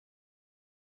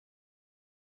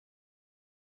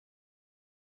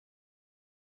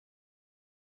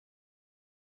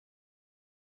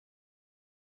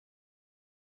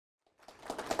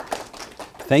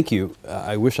Thank you.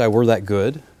 I wish I were that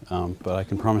good, but I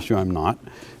can promise you I'm not.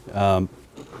 And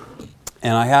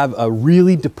I have a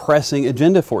really depressing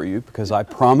agenda for you because I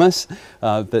promise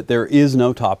that there is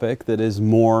no topic that is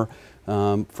more,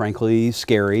 frankly,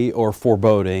 scary or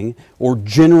foreboding or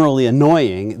generally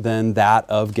annoying than that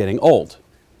of getting old.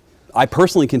 I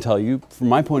personally can tell you, from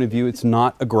my point of view, it's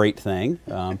not a great thing.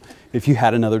 If you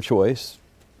had another choice,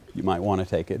 you might want to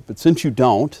take it. But since you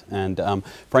don't, and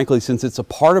frankly, since it's a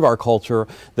part of our culture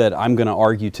that I'm going to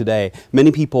argue today, many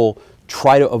people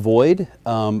try to avoid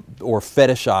or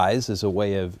fetishize as a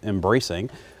way of embracing.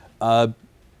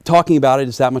 Talking about it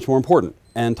is that much more important.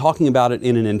 And talking about it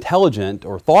in an intelligent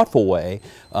or thoughtful way,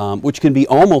 which can be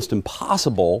almost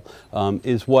impossible,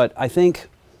 is what I think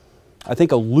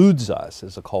eludes us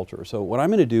as a culture. So what I'm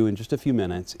going to do in just a few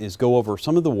minutes is go over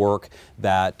some of the work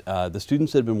that the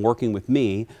students that have been working with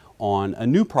me on a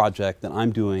new project that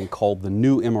I'm doing called The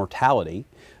New Immortality,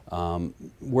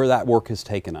 where that work has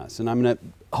taken us. And I'm going to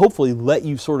hopefully let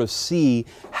you sort of see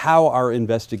how our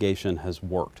investigation has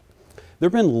worked. There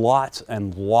have been lots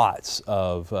and lots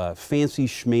of fancy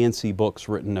schmancy books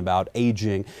written about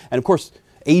aging, and of course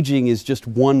aging is just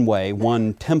one way,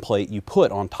 one template you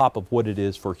put on top of what it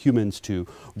is for humans to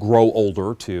grow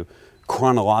older, to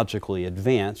chronologically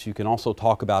advance. You can also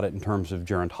talk about it in terms of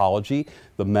gerontology,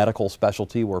 the medical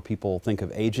specialty where people think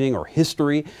of aging, or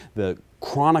history, the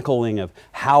chronicling of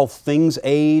how things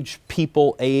age,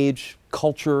 people age,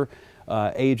 culture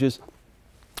ages.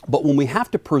 But when we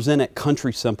have to present it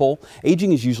country simple,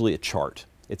 aging is usually a chart.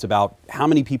 It's about how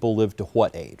many people live to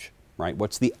what age. Right?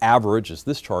 What's the average, as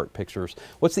this chart pictures,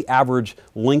 what's the average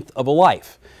length of a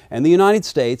life? And the United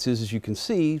States is, as you can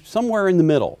see, somewhere in the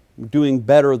middle, doing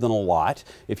better than a lot.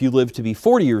 If you lived to be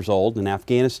 40 years old in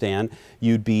Afghanistan,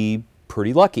 you'd be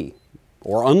pretty lucky,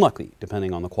 or unlucky,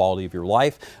 depending on the quality of your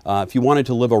life. If you wanted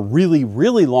to live a really,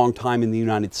 really long time in the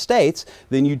United States,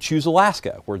 then you'd choose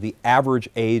Alaska, where the average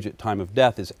age at time of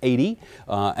death is 80,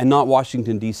 and not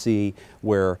Washington, D.C.,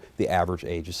 where the average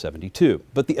age is 72.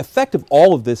 But the effect of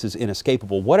all of this is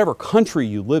inescapable. Whatever country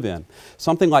you live in,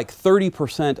 something like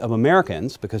 30% of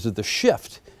Americans, because of the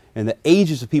shift in the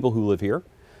ages of people who live here,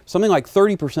 something like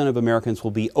 30% of Americans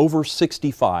will be over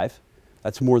 65.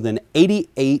 That's more than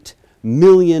 88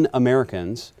 million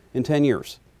Americans in 10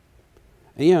 years.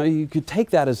 And you know, you could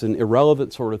take that as an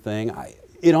irrelevant sort of thing.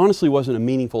 It honestly wasn't a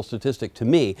meaningful statistic to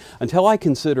me until I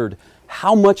considered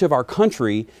how much of our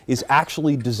country is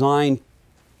actually designed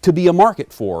to be a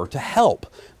market for, to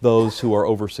help those who are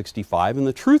over 65. And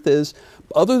the truth is,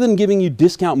 other than giving you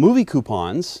discount movie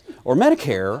coupons or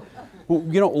Medicare,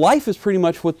 you know, life is pretty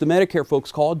much what the Medicare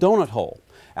folks call a donut hole.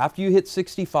 After you hit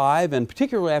 65, and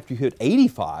particularly after you hit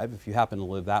 85, if you happen to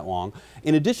live that long,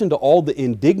 in addition to all the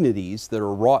indignities that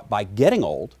are wrought by getting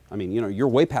old, I mean, you know, you're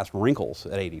way past wrinkles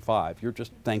at 85. You're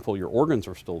just thankful your organs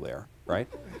are still there, right?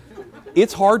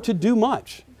 It's hard to do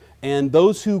much. And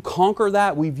those who conquer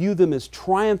that, we view them as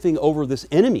triumphing over this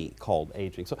enemy called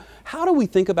aging. So how do we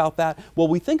think about that? Well,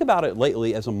 we think about it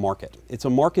lately as a market. It's a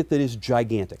market that is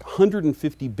gigantic,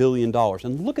 $150 billion.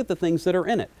 And look at the things that are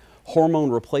in it. Hormone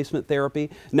replacement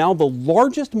therapy. Now the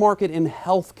largest market in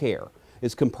healthcare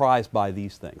is comprised by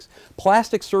these things.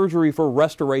 Plastic surgery for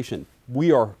restoration.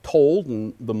 We are told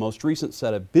in the most recent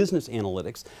set of business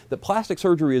analytics that plastic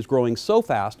surgery is growing so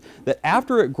fast that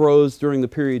after it grows during the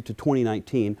period to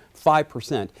 2019,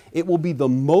 5%, it will be the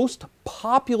most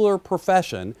popular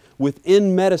profession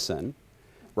within medicine,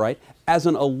 right, as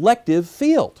an elective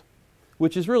field,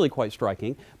 which is really quite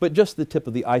striking, but just the tip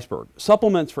of the iceberg.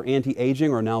 Supplements for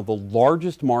anti-aging are now the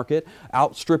largest market,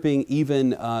 outstripping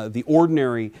even the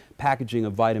ordinary packaging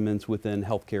of vitamins within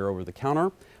healthcare over the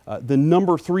counter. The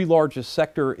number 3 largest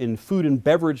sector in food and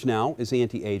beverage now is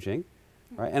anti-aging,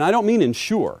 right? And I don't mean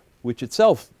Ensure, which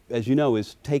itself, as you know,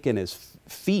 is taken as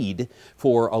feed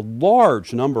for a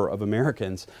large number of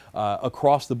Americans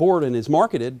across the board and is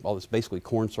marketed, well, it's basically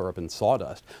corn syrup and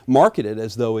sawdust, marketed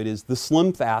as though it is the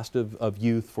Slim Fast of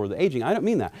youth for the aging. I don't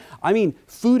mean that. I mean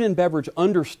food and beverage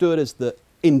understood as the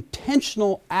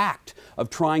intentional act of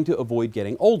trying to avoid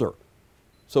getting older.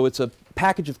 So it's a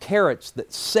package of carrots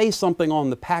that say something on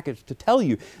the package to tell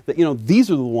you that, you know,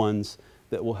 these are the ones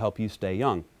that will help you stay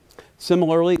young.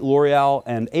 Similarly, L'Oreal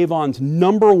and Avon's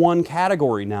 #1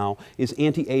 category now is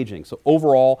anti-aging. So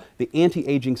overall, the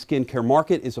anti-aging skincare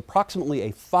market is approximately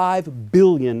a $5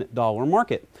 billion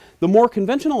market. The more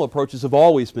conventional approaches have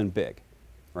always been big,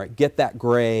 right? Get that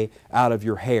gray out of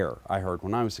your hair, I heard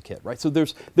when I was a kid, right? So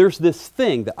there's this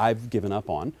thing that I've given up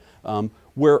on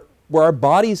where our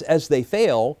bodies, as they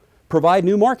fail, provide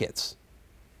new markets.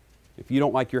 If you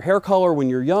don't like your hair color when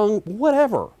you're young,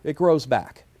 whatever, it grows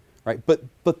back. Right?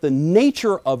 But the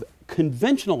nature of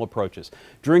conventional approaches.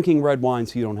 Drinking red wine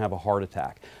so you don't have a heart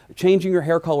attack. Changing your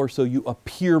hair color so you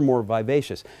appear more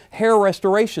vivacious. Hair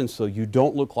restoration so you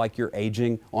don't look like you're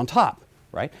aging on top,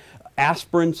 right?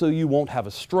 Aspirin so you won't have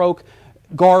a stroke.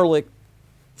 Garlic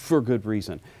for good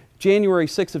reason. January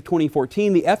 6th of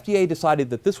 2014, the FDA decided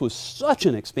that this was such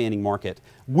an expanding market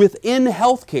within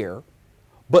healthcare,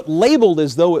 but labeled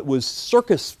as though it was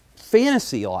circus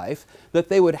fantasy life, that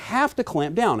they would have to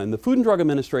clamp down. And the Food and Drug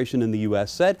Administration in the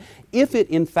U.S. said if it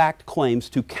in fact claims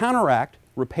to counteract,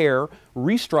 repair,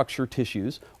 restructure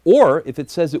tissues, or if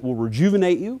it says it will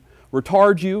rejuvenate you,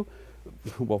 retard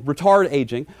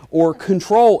aging, or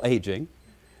control aging,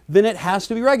 then it has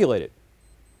to be regulated.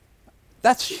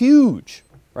 That's huge,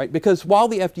 right? Because while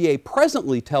the FDA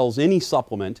presently tells any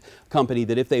supplement company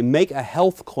that if they make a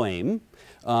health claim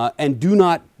and do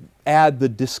not add the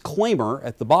disclaimer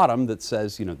at the bottom that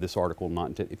says, you know, this article not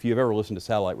intended. If you've ever listened to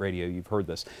satellite radio, you've heard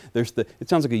this. It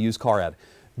sounds like a used car ad.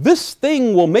 This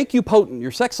thing will make you potent.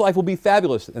 Your sex life will be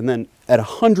fabulous. And then at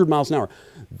 100 miles an hour,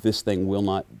 this thing will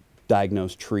not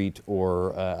diagnose, treat,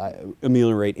 or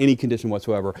ameliorate any condition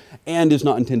whatsoever, and is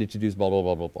not intended to do blah, blah,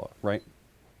 blah, blah, blah, right?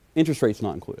 Interest rates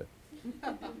not included.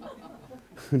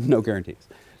 No guarantees.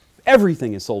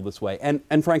 Everything is sold this way,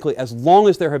 and frankly, as long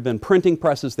as there have been printing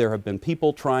presses, there have been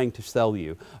people trying to sell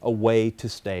you a way to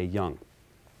stay young.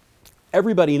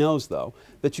 Everybody knows, though,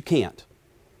 that you can't.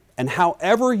 And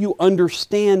however you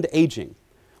understand aging,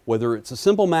 whether it's a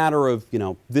simple matter of, you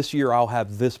know, this year I'll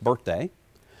have this birthday,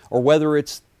 or whether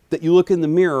it's that you look in the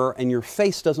mirror and your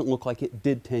face doesn't look like it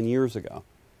did 10 years ago.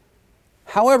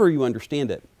 However you understand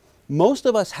it, most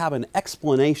of us have an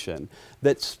explanation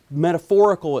that's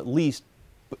metaphorical at least,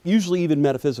 but usually even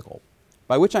metaphysical.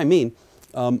 By which I mean,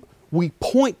 we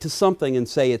point to something and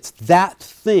say it's that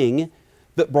thing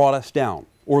that brought us down,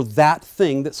 or that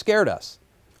thing that scared us.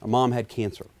 A mom had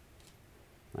cancer,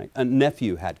 right? A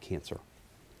nephew had cancer.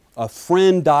 A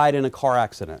friend died in a car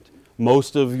accident.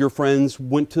 Most of your friends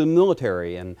went to the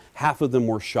military and half of them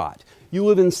were shot. You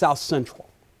live in South Central,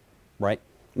 right?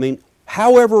 I mean,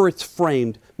 however it's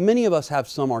framed, many of us have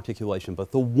some articulation,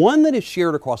 but the one that is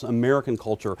shared across American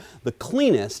culture, the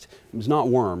cleanest, is not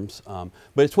worms, but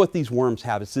it's what these worms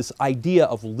have. It's this idea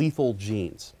of lethal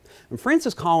genes. And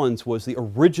Francis Collins was the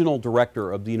original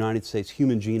director of the United States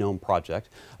Human Genome Project,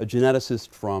 a geneticist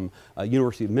from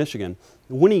University of Michigan.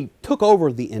 When he took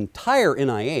over the entire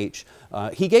NIH,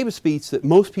 he gave a speech that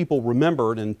most people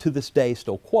remembered and to this day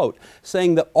still quote,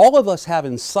 saying that all of us have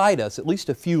inside us at least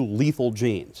a few lethal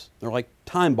genes. They're like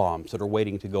time bombs that are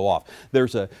waiting to go off.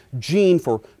 There's a gene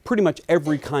for pretty much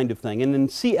every kind of thing. And in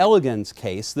C. elegans'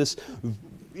 case, this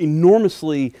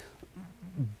enormously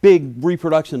big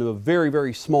reproduction of a very,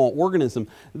 very small organism,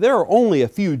 there are only a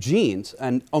few genes,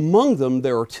 and among them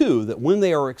there are two that when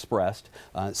they are expressed,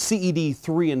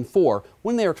 CED3 and 4,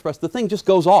 when they are expressed, the thing just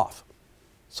goes off.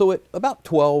 So at about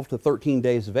 12 to 13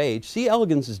 days of age, C.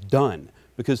 elegans is done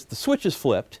because the switch is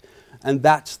flipped, and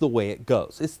that's the way it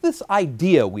goes. It's this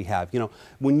idea we have, you know,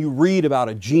 when you read about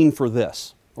a gene for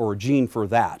this or a gene for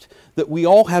that, that we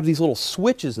all have these little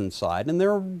switches inside, and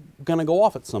they're going to go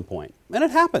off at some point, and it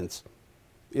happens.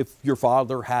 If your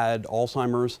father had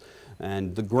Alzheimer's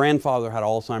and the grandfather had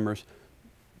Alzheimer's,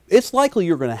 it's likely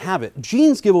you're going to have it.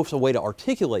 Genes give us a way to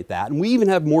articulate that, and we even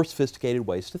have more sophisticated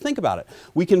ways to think about it.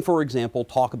 We can, for example,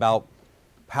 talk about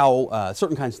how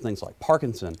certain kinds of things like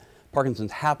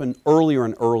Parkinson's happen earlier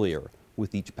and earlier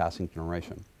with each passing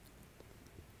generation.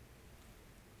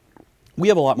 We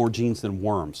have a lot more genes than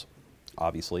worms,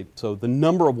 obviously, so the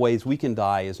number of ways we can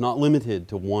die is not limited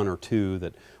to one or two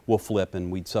that will flip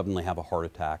and we'd suddenly have a heart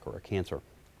attack or a cancer.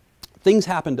 Things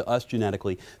happen to us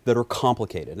genetically that are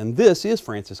complicated, and this is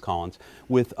Francis Collins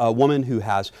with a woman who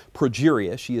has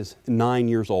progeria. She is 9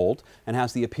 years old and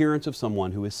has the appearance of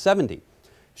someone who is 70.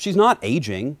 She's not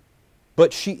aging,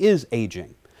 but she is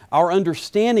aging. Our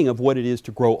understanding of what it is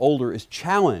to grow older is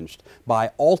challenged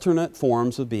by alternate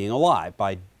forms of being alive,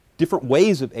 by different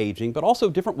ways of aging, but also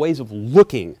different ways of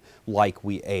looking like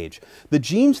we age. The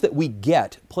genes that we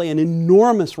get play an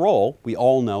enormous role, we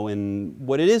all know, in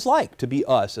what it is like to be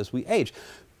us as we age.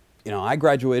 You know, I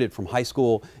graduated from high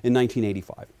school in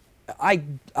 1985.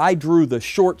 I drew the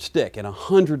short stick in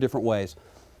 100 different ways,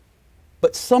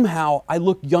 but somehow I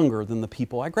look younger than the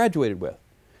people I graduated with.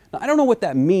 Now, I don't know what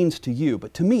that means to you,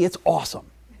 but to me it's awesome,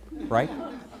 right?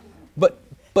 But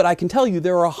I can tell you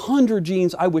there are 100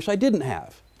 genes I wish I didn't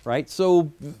have. Right?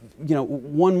 So, you know,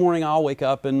 one morning I'll wake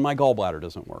up and my gallbladder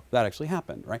doesn't work. That actually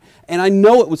happened, right? And I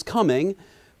know it was coming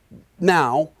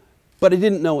now, but I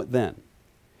didn't know it then.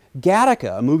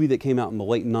 Gattaca, a movie that came out in the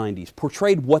late 90s,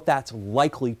 portrayed what that's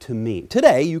likely to mean.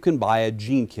 Today, you can buy a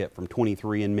gene kit from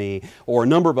 23andMe or a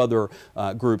number of other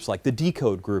groups like the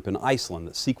Decode group in Iceland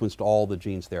that sequenced all the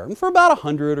genes there. And for about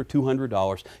 $100 or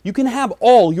 $200, you can have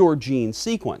all your genes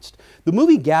sequenced. The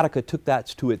movie Gattaca took that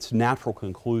to its natural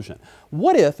conclusion.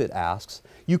 What if, it asks,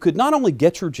 you could not only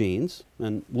get your genes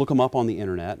and look them up on the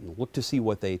internet and look to see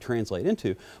what they translate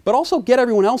into, but also get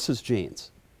everyone else's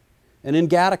genes? And in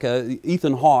Gattaca,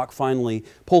 Ethan Hawke finally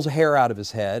pulls a hair out of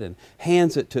his head and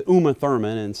hands it to Uma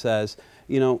Thurman and says,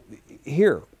 you know,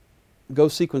 here, go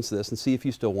sequence this and see if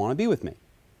you still want to be with me.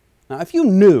 Now, if you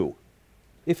knew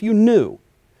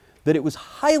that it was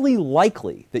highly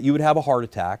likely that you would have a heart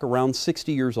attack around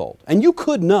 60 years old, and you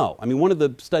could know. I mean, one of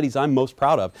the studies I'm most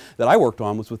proud of that I worked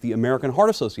on was with the American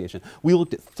Heart Association. We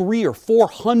looked at 300 or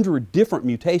 400 different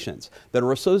mutations that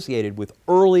are associated with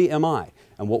early MI.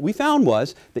 And what we found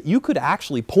was that you could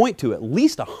actually point to at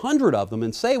least 100 of them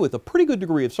and say with a pretty good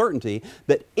degree of certainty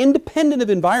that independent of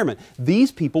environment,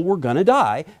 these people were going to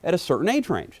die at a certain age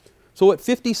range. So at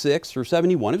 56 or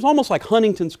 71, it was almost like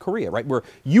Huntington's chorea, right, where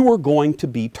you were going to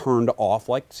be turned off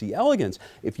like C. elegans.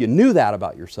 If you knew that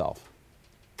about yourself,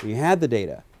 you had the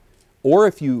data, or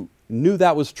if you knew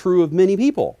that was true of many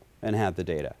people and had the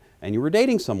data, and you were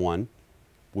dating someone,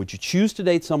 would you choose to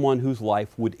date someone whose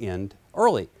life would end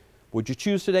early? Would you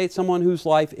choose to date someone whose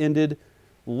life ended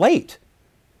late?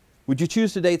 Would you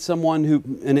choose to date someone who,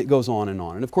 and it goes on and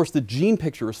on. And of course the gene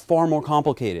picture is far more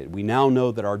complicated. We now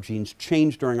know that our genes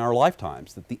change during our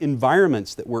lifetimes, that the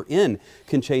environments that we're in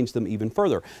can change them even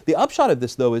further. The upshot of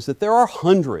this though is that there are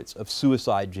hundreds of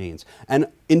suicide genes. And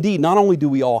indeed, not only do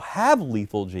we all have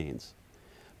lethal genes,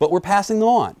 but we're passing them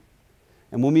on.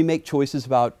 And when we make choices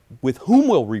about with whom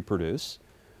we'll reproduce,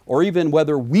 or even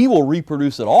whether we will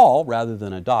reproduce at all rather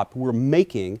than adopt, we're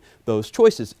making those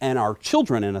choices. And our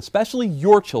children, and especially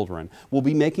your children, will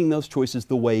be making those choices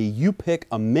the way you pick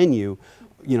a menu,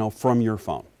 you know, from your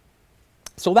phone.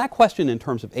 So that question in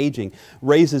terms of aging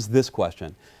raises this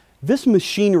question. This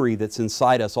machinery that's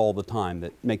inside us all the time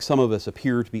that makes some of us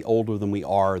appear to be older than we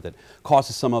are, that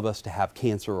causes some of us to have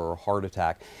cancer or a heart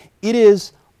attack, it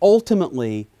is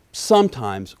ultimately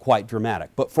sometimes quite dramatic.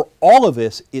 But for all of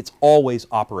us, it's always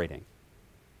operating,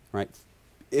 right?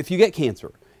 If you get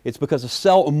cancer, it's because a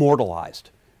cell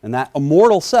immortalized, and that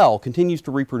immortal cell continues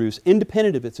to reproduce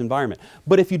independent of its environment.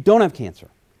 But if you don't have cancer,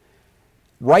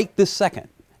 right this second,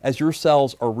 as your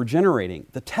cells are regenerating,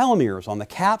 the telomeres on the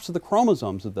caps of the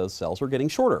chromosomes of those cells are getting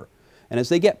shorter. And as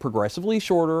they get progressively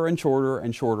shorter and shorter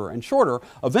and shorter and shorter,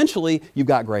 eventually you've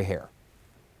got gray hair.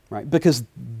 Right? Because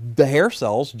the hair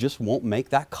cells just won't make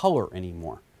that color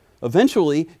anymore.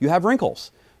 Eventually, you have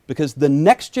wrinkles because the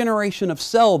next generation of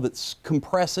cell that's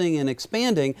compressing and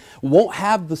expanding won't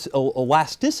have this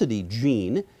elasticity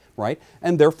gene, right?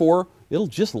 And therefore, it'll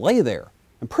just lay there.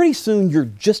 And pretty soon, you're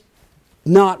just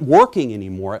not working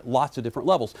anymore at lots of different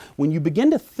levels. When you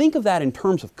begin to think of that in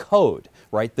terms of code,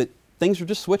 right, that things are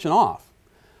just switching off,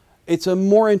 it's a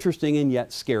more interesting and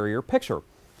yet scarier picture.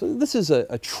 So this is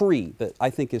a tree that I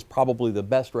think is probably the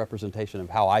best representation of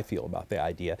how I feel about the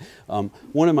idea.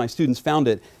 One of my students found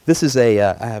it. This is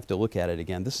I have to look at it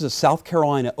again. This is a South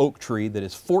Carolina oak tree that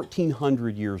is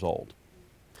 1,400 years old.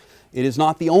 It is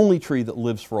not the only tree that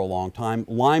lives for a long time.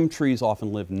 Lime trees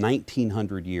often live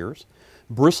 1,900 years.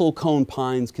 Bristlecone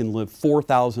pines can live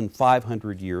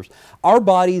 4,500 years. Our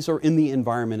bodies are in the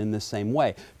environment in the same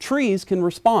way. Trees can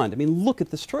respond. I mean, look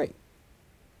at this tree.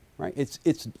 Right?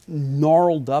 It's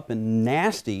gnarled up and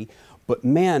nasty, but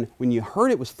man, when you heard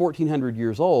it was 1,400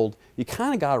 years old, you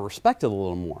kind of got to respect it a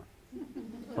little more.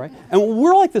 Right? And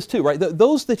we're like this too, right?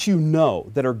 Those that you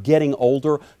know that are getting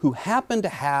older, who happen to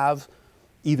have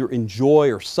either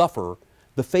enjoy or suffer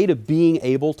the fate of being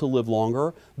able to live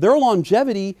longer, their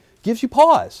longevity gives you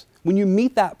pause. When you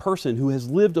meet that person who has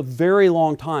lived a very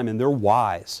long time and they're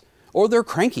wise, or they're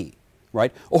cranky,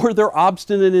 right? Or they're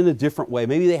obstinate in a different way.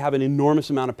 Maybe they have an enormous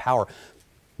amount of power.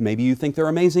 Maybe you think they're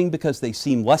amazing because they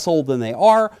seem less old than they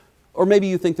are, or maybe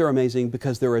you think they're amazing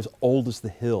because they're as old as the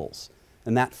hills.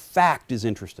 And that fact is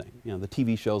interesting. You know, the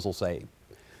TV shows will say,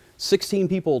 16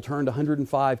 people turned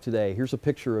 105 today. Here's a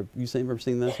picture of, you ever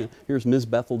seen this? Here's Ms.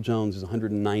 Bethel Jones, who's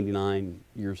 199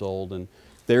 years old, and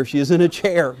there she is in a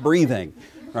chair, breathing,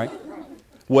 right?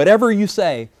 Whatever you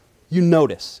say, you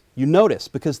notice. You notice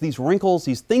because these wrinkles,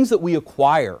 these things that we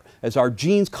acquire as our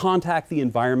genes contact the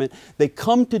environment, they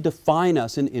come to define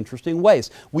us in interesting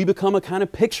ways. We become a kind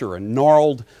of picture, a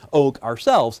gnarled oak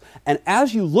ourselves, and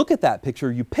as you look at that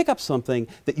picture, you pick up something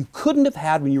that you couldn't have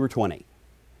had when you were 20.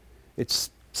 It's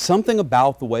something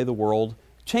about the way the world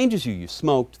changes you. You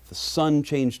smoked, the sun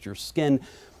changed your skin.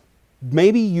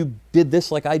 Maybe you did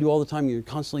this like I do all the time. You're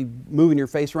constantly moving your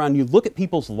face around. You look at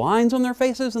people's lines on their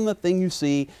faces, and the thing you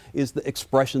see is the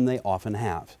expression they often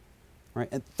have. Right?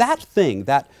 And that thing,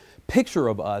 that picture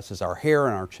of us as our hair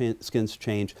and our skins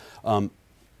change,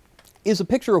 is a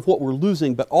picture of what we're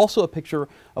losing, but also a picture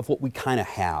of what we kind of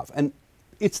have. And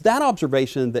it's that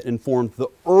observation that informed the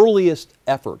earliest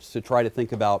efforts to try to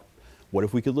think about what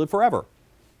if we could live forever?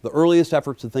 The earliest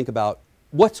efforts to think about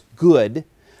what's good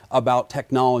about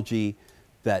technology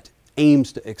that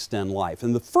aims to extend life.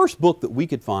 And the first book that we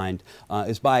could find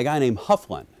is by a guy named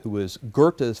Hufflin, who was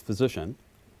Goethe's physician.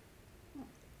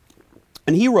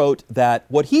 And he wrote that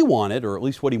what he wanted, or at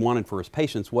least what he wanted for his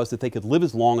patients, was that they could live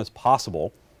as long as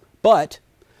possible, but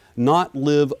not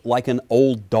live like an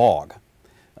old dog.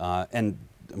 And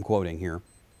I'm quoting here,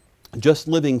 just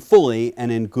living fully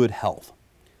and in good health.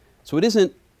 So it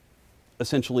isn't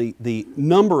essentially the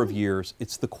number of years,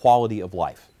 it's the quality of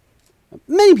life.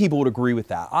 Many people would agree with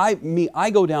that. I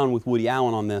go down with Woody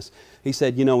Allen on this. He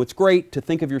said, you know, it's great to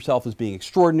think of yourself as being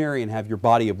extraordinary and have your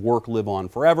body of work live on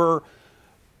forever,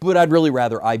 but I'd really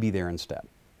rather I be there instead.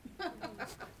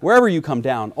 Wherever you come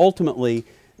down, ultimately,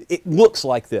 it looks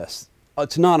like this.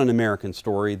 It's not an American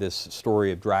story, this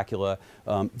story of Dracula.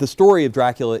 The story of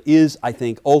Dracula is, I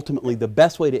think, ultimately the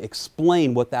best way to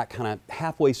explain what that kind of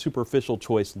halfway superficial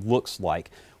choice looks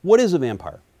like. What is a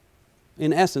vampire?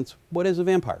 In essence, what is a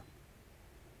vampire?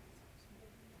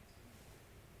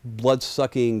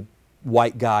 Blood-sucking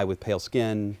white guy with pale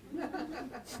skin,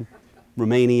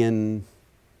 Romanian,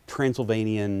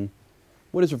 Transylvanian.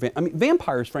 What is I mean,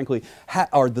 vampires, frankly,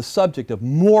 are the subject of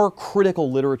more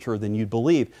critical literature than you'd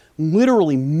believe.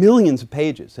 Literally millions of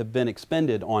pages have been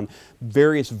expended on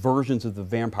various versions of the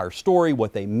vampire story,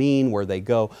 what they mean, where they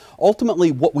go.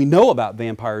 Ultimately, what we know about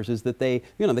vampires is that they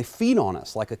feed on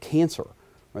us like a cancer.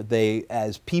 Right?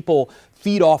 As people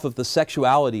feed off of the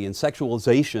sexuality and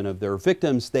sexualization of their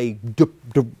victims, they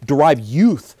derive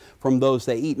youth from those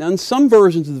they eat. Now, in some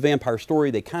versions of the vampire story,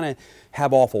 they kind of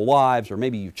have awful lives, or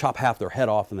maybe you chop half their head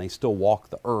off and they still walk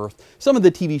the earth. Some of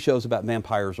the TV shows about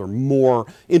vampires are more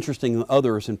interesting than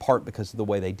others, in part because of the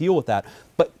way they deal with that.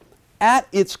 But at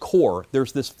its core,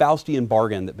 there's this Faustian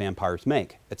bargain that vampires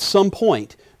make. At some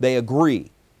point, they agree.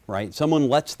 Right? Someone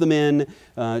lets them in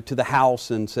to the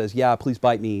house and says, yeah, please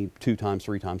bite me 2 times,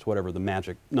 3 times, whatever the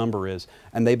magic number is,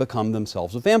 and they become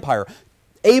themselves a vampire,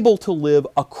 able to live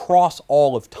across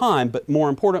all of time, but more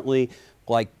importantly,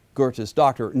 like Goethe's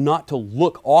doctor, not to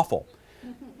look awful.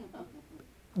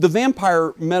 The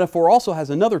vampire metaphor also has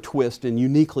another twist in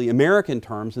uniquely American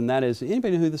terms, and that is,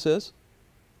 anybody know who this is?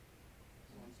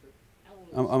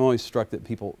 I'm always struck that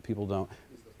people don't.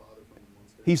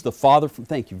 He's the father from,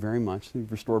 thank you very much.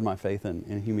 You've restored my faith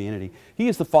in humanity. He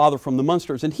is the father from the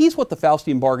Munsters, and he's what the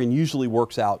Faustian bargain usually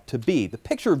works out to be. The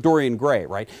picture of Dorian Gray,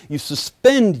 right? You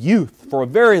suspend youth for a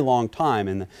very long time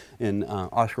in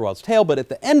Oscar Wilde's tale, but at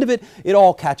the end of it, it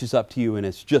all catches up to you, and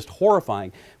it's just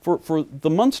horrifying. For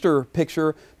the Munster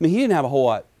picture, I mean, he didn't have a whole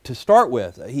lot to start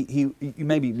with.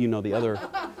 Maybe you know the other,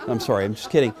 I'm sorry, I'm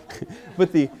just kidding.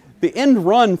 But the end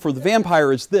run for the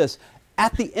vampire is this.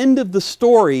 At the end of the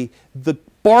story, the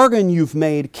bargain you've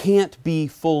made can't be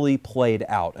fully played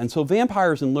out. And so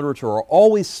vampires in literature are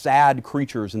always sad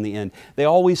creatures in the end. They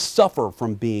always suffer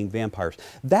from being vampires.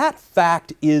 That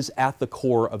fact is at the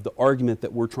core of the argument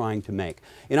that we're trying to make.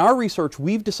 In our research,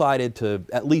 we've decided to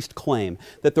at least claim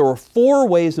that there are 4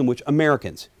 ways in which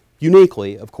Americans,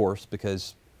 uniquely, of course,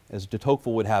 because as de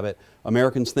Tocqueville would have it,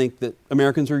 Americans think that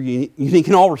Americans are unique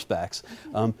in all respects.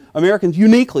 Americans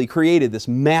uniquely created this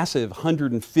massive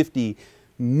 $150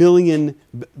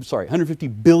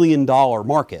 billion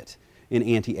market in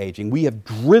anti-aging. We have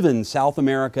driven South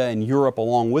America and Europe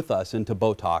along with us into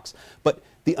Botox. But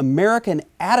the American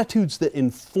attitudes that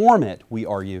inform it, we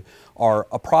argue, are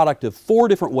a product of 4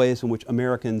 different ways in which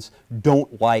Americans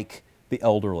don't like the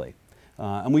elderly.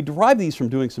 And we derive these from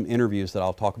doing some interviews that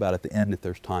I'll talk about at the end if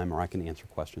there's time, or I can answer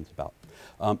questions about.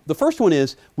 The first one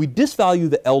is, we disvalue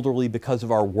the elderly because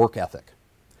of our work ethic.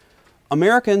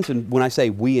 Americans, and when I say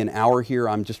we and our here,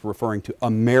 I'm just referring to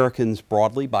Americans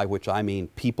broadly, by which I mean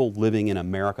people living in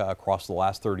America across the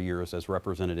last 30 years as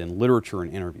represented in literature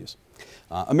and interviews.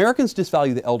 Americans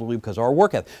disvalue the elderly because of our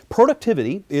work ethic.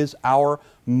 Productivity is our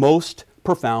most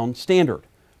profound standard.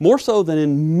 More so than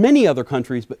in many other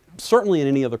countries, but certainly in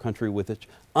any other country with which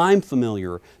I'm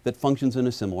familiar that functions in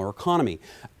a similar economy.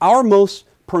 Our most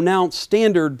pronounced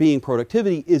standard being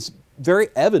productivity is very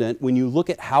evident when you look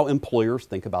at how employers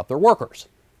think about their workers.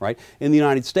 Right? In the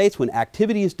United States, when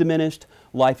activity is diminished,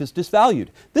 life is disvalued.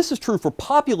 This is true for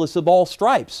populists of all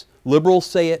stripes. Liberals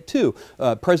say it too.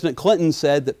 President Clinton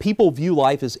said that people view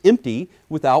life as empty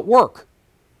without work.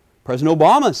 President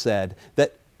Obama said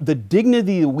that the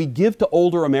dignity that we give to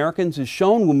older Americans is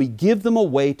shown when we give them a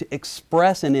way to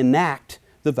express and enact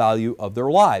the value of their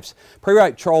lives.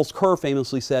 Playwright Charles Kerr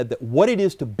famously said that what it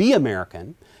is to be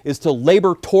American is to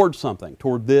labor toward something,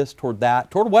 toward this, toward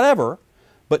that, toward whatever,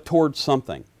 but toward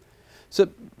something. So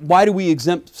why do we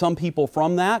exempt some people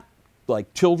from that,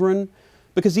 like children?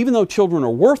 Because even though children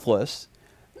are worthless,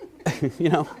 you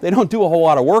know, they don't do a whole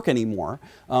lot of work anymore.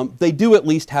 They do at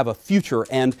least have a future,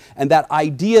 and that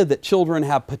idea that children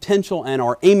have potential and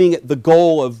are aiming at the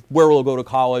goal of where they'll go to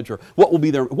college or what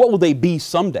will they be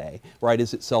someday, right,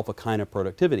 is itself a kind of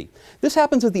productivity. This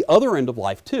happens at the other end of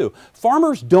life too.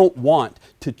 Farmers don't want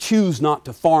to choose not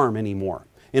to farm anymore.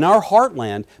 In our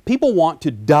heartland, people want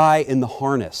to die in the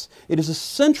harness. It is a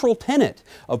central tenet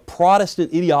of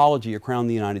Protestant ideology around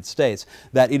the United States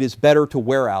that it is better to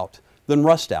wear out than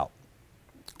rust out.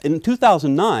 In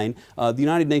 2009, the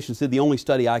United Nations did the only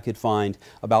study I could find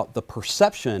about the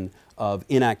perception of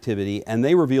inactivity, and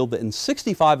they revealed that in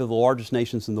 65 of the largest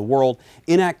nations in the world,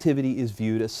 inactivity is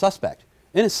viewed as suspect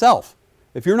in itself.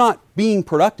 If you're not being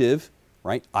productive,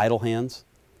 right, idle hands,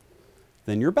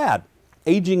 then you're bad.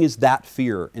 Aging is that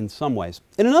fear in some ways.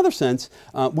 In another sense,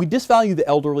 we disvalue the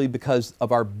elderly because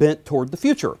of our bent toward the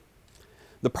future.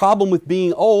 The problem with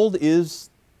being old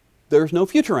is there's no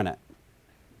future in it.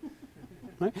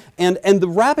 Right? And the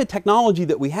rapid technology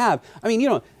that we have, I mean, you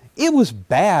know, it was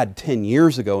bad 10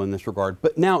 years ago in this regard,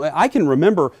 but now I can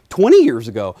remember 20 years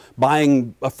ago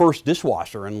buying a first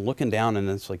dishwasher and looking down and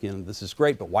it's like, you know, this is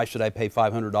great, but why should I pay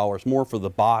 $500 more for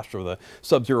the Bosch or the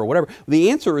Sub-Zero or whatever?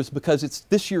 The answer is because it's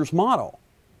this year's model,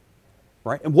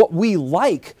 right? And what we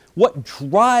like, what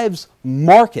drives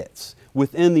markets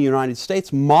within the United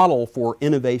States model for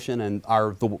innovation and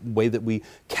the way that we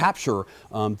capture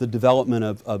the development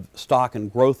of stock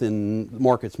and growth in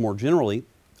markets more generally,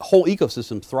 whole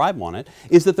ecosystems thrive on it,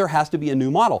 is that there has to be a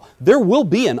new model. There will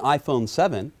be an iPhone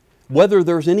 7, whether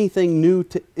there's anything new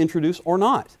to introduce or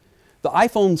not. The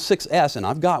iPhone 6S, and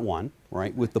I've got one,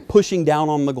 right, with the pushing down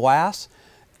on the glass,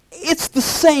 it's the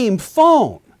same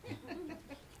phone.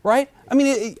 Right? I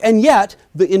mean, and yet,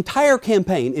 the entire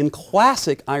campaign, in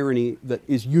classic irony that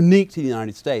is unique to the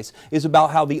United States, is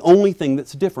about how the only thing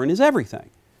that's different is everything.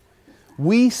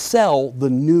 We sell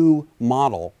the new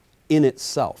model in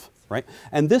itself, right?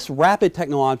 And this rapid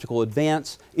technological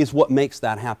advance is what makes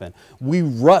that happen. We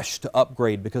rush to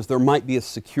upgrade because there might be a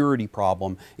security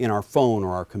problem in our phone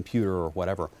or our computer or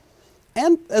whatever.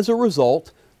 And as a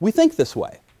result, we think this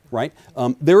way, right?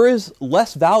 There is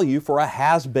less value for a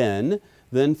has-been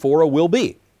than for a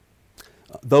will-be.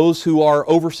 Those who are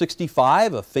over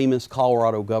 65, a famous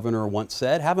Colorado governor once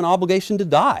said, have an obligation to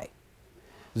die.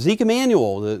 Zeke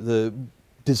Emanuel, the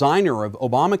designer of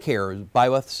Obamacare,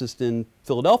 bioethicist in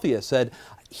Philadelphia, said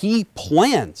he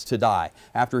plans to die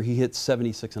after he hits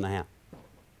 76 and a half.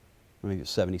 Maybe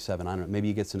it's 77, I don't know, maybe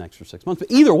he gets an extra 6 months. But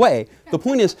either way, the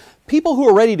point is, people who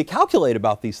are ready to calculate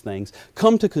about these things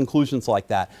come to conclusions like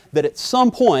that at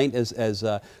some point, as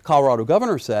Colorado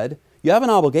governor said, you have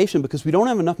an obligation because we don't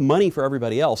have enough money for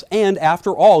everybody else. And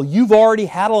after all, you've already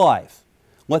had a life.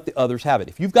 Let the others have it.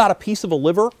 If you've got a piece of a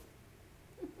liver,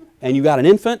 and you've got an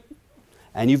infant,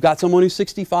 and you've got someone who's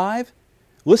 65,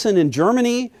 listen, in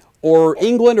Germany or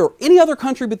England or any other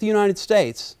country but the United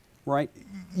States, right,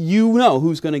 you know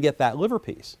who's going to get that liver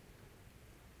piece.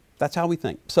 That's how we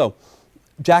think. So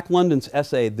Jack London's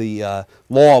essay, The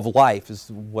Law of Life, is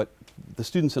what the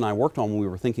students and I worked on when we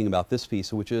were thinking about this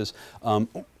piece, which is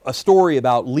a story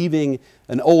about leaving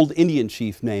an old Indian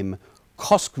chief named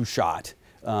Koskushat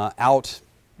out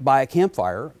by a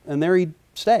campfire, and there he'd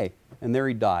stay, and there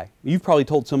he'd die. You've probably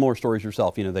told similar stories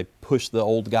yourself. You know, they push the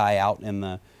old guy out on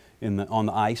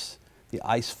the ice. The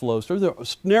ice flows. There are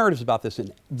narratives about this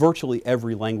in virtually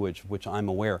every language which I'm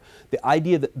aware. The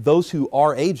idea that those who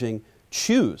are aging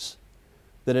choose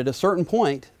that at a certain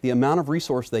point, the amount of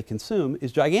resource they consume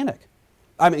is gigantic.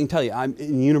 I mean, I can tell you,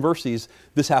 in universities,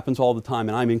 this happens all the time,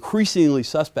 and I'm increasingly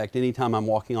suspect anytime I'm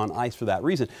walking on ice for that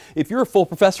reason. If you're a full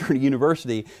professor at a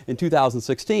university in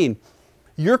 2016,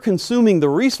 you're consuming the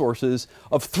resources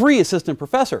of 3 assistant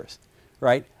professors,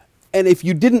 right? And if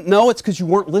you didn't know, it's because you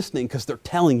weren't listening, because they're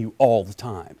telling you all the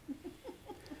time.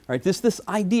 Right? This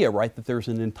idea, right, that there's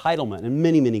an entitlement, and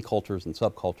many, many cultures and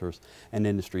subcultures and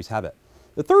industries have it.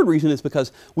 The third reason is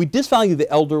because we disvalue the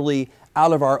elderly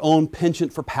out of our own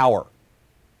penchant for power.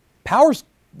 Power's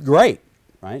great,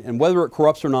 right? And whether it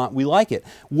corrupts or not, we like it.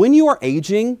 When you are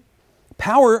aging,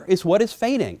 power is what is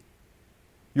fading.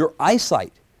 Your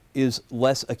eyesight is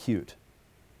less acute.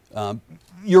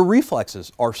 Your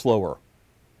reflexes are slower.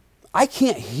 I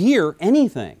can't hear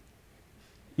anything.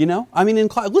 You know, I mean, in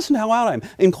class, listen to how loud I am.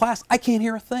 In class, I can't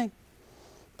hear a thing.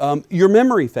 Your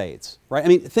memory fades, right? I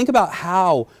mean, think about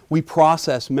how we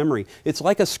process memory. It's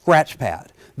like a scratch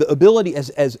pad. The ability,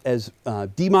 as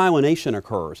demyelination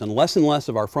occurs and less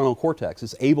of our frontal cortex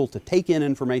is able to take in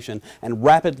information and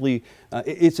rapidly,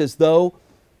 it's as though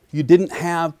you didn't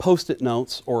have Post-it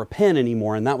notes or a pen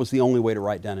anymore, and that was the only way to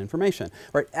write down information.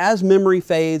 Right? As memory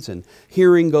fades and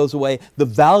hearing goes away, the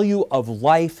value of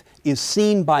life is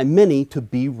seen by many to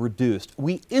be reduced.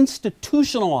 We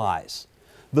institutionalize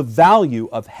the value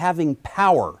of having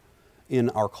power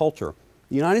in our culture.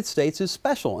 The United States is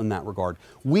special in that regard.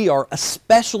 We are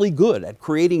especially good at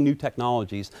creating new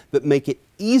technologies that make it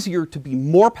easier to be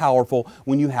more powerful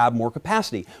when you have more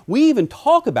capacity. We even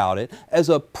talk about it as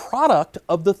a product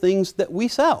of the things that we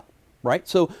sell, right?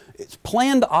 So it's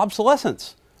planned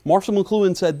obsolescence. Marshall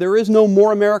McLuhan said there is no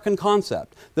more American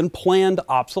concept than planned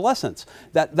obsolescence.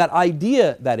 That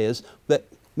idea, that is, that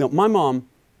my mom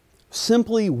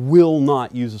simply will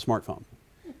not use a smartphone.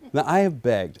 Now, I have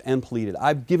begged and pleaded.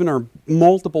 I've given her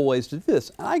multiple ways to do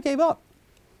this, and I gave up.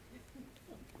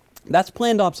 That's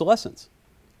planned obsolescence,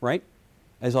 right?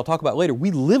 As I'll talk about later,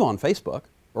 we live on Facebook,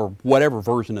 or whatever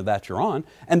version of that you're on,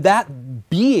 and that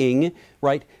being,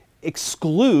 right,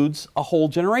 excludes a whole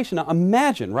generation. Now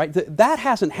imagine, right, that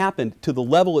hasn't happened to the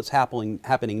level it's happening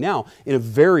now in a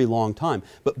very long time.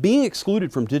 But being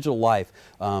excluded from digital life,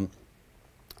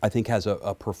 I think has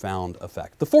a profound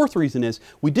effect. The fourth reason is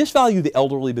we disvalue the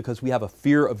elderly because we have a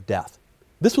fear of death.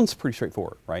 This one's pretty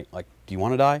straightforward, right? Like, do you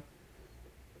want to die?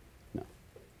 No.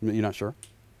 You're not sure?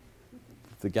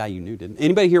 The guy you knew didn't.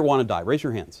 Anybody here want to die? Raise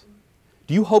your hands.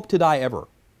 Do you hope to die ever?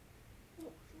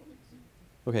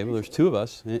 Okay, well, there's two of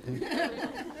us.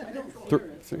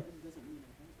 Three.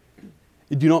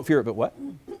 You don't fear it, but what?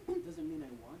 It doesn't mean I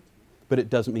want to. But it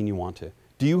doesn't mean you want to.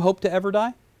 Do you hope to ever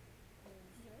die?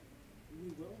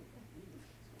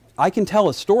 I can tell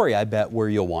a story, I bet, where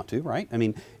you'll want to, right? I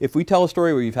mean, if we tell a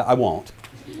story where you've had, I won't.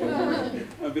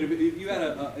 But if you had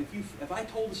if I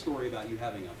told a story about you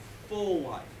having a full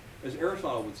life, as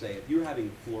Aristotle would say, if you're having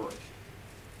a flourish,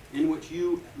 in which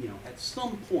you at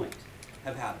some point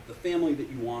have had it, the family that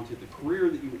you wanted, the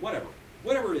career that you,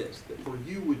 whatever it is that for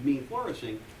you would mean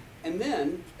flourishing, and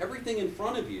then everything in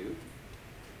front of you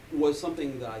was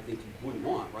something that I think you wouldn't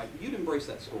want, right? You'd embrace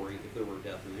that story if there were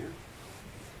death in there.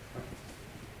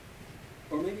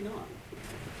 Or maybe not.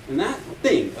 And that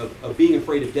thing of being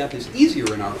afraid of death is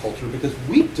easier in our culture because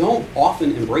we don't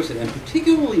often embrace it, and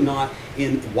particularly not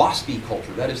in WASPy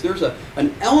culture. That is, there's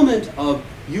an element of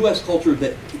U.S. culture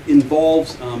that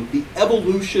involves the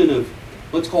evolution of,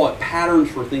 let's call it,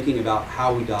 patterns for thinking about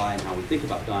how we die and how we think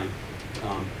about dying.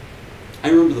 I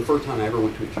remember the first time I ever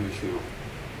went to a Jewish funeral.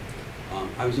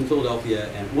 I was in Philadelphia,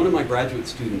 and one of my graduate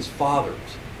students' fathers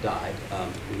died.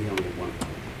 He only had one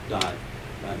died.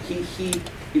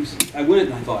 I went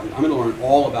and I thought, I'm going to learn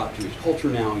all about Jewish culture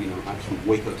now. I'm from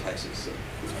Waco, Texas, so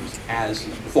I was as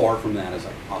far from that as I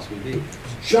could possibly be.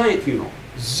 Giant funeral,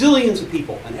 zillions of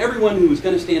people, and everyone who was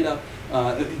going to stand up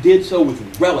did so with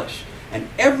relish. And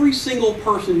every single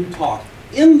person who talked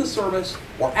in the service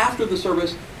or after the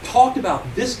service talked about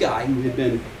this guy who had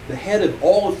been the head of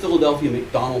all of Philadelphia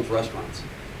McDonald's restaurants.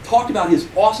 Talked about his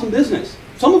awesome business.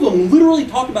 Some of them literally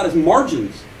talked about his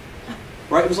margins.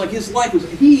 Right? It was like his life was,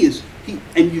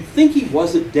 and you'd think he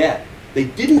wasn't dead. They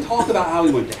didn't talk about how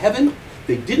he went to heaven.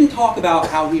 They didn't talk about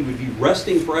how he would be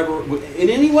resting forever in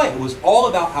any way. It was all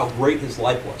about how great his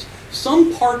life was.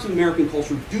 Some parts of American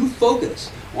culture do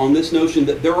focus on this notion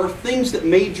that there are things that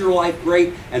made your life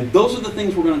great, and those are the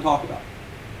things we're going to talk about.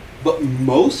 But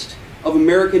most of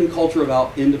American culture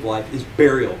about end of life is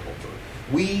burial culture.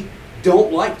 We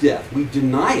don't like death. We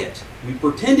deny it. We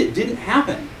pretend it didn't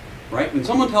happen. Right? When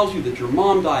someone tells you that your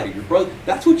mom died or your brother,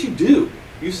 that's what you do.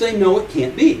 You say, no, it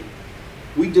can't be.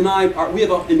 We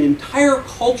have an entire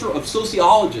culture of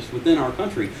sociologists within our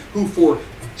country who for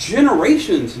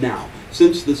generations now,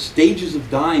 since the Stages of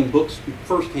Dying books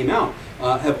first came out,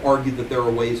 have argued that there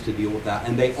are ways to deal with that.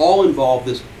 And they all involve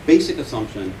this basic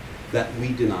assumption that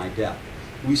we deny death.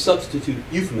 We substitute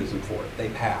euphemism for it. They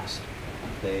passed.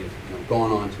 They've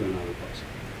gone on to another place.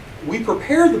 We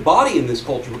prepare the body in this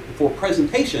culture for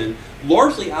presentation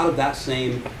largely out of that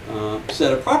same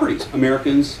set of properties.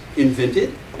 Americans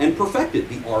invented and perfected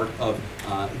the art of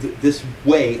this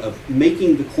way of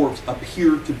making the corpse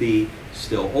appear to be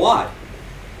still alive.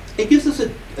 It gives us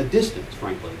a distance,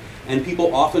 frankly, and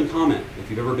people often comment. If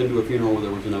you've ever been to a funeral where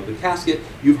there was an open casket,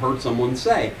 you've heard someone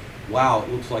say, wow, it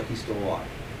looks like he's still alive.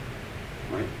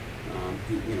 Right?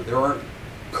 There are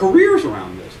careers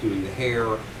around this, doing the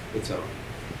hair, etc.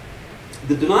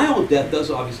 The denial of death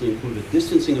does obviously include a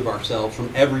distancing of ourselves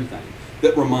from everything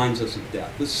that reminds us of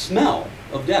death. The smell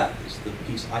of death is the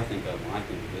piece I think of when I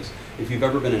think of this. If you've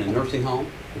ever been in a nursing home,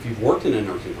 if you've worked in a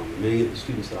nursing home, and many of the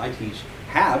students that I teach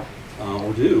have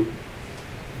or do,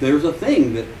 there's a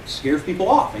thing that scares people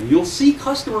off. And you'll see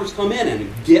customers come in and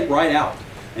get right out.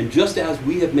 And just as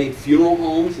we have made funeral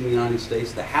homes in the United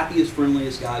States the happiest,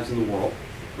 friendliest guys in the world,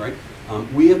 right?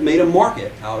 We have made a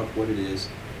market out of what it is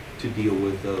to deal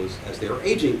with those as they are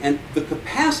aging. And the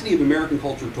capacity of American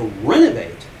culture to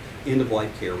renovate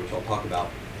end-of-life care, which I'll talk about,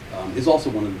 is also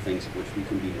one of the things of which we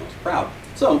can be most proud.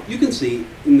 So you can see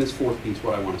in this fourth piece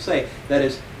what I want to say. That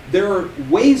is, there are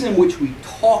ways in which we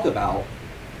talk about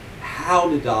how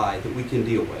to die that we can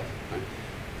deal with. Right?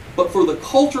 But for the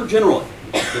culture generally,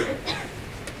 the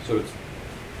sort of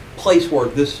place where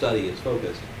this study is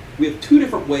focused, we have two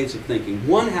different ways of thinking.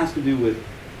 One has to do with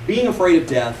being afraid of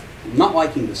death, not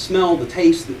liking the smell, the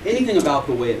taste, anything about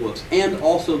the way it looks, and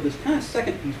also this kind of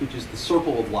second piece, which is the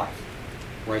circle of life,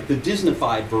 right? The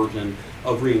Disneyfied version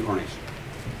of reincarnation.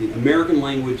 The American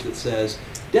language that says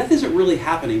death isn't really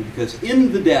happening because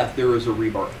in the death there is a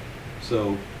rebirth.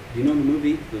 So, you know the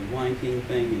movie, the Lion King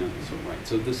thing? You know this one, right?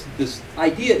 So this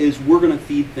idea is we're going to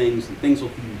feed things and things will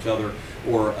feed each other,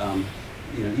 or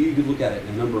you know, you could look at it in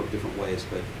a number of different ways,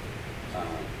 but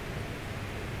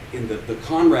in the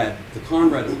Conrad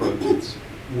approach, it's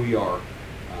we are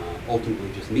ultimately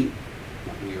just meat.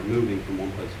 We are moving from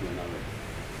one place to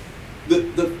another.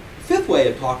 The fifth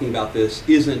way of talking about this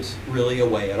isn't really a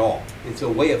way at all. It's a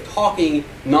way of talking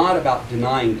not about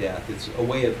denying death. It's a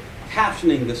way of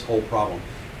captioning this whole problem.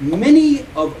 Many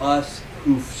of us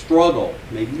who struggle,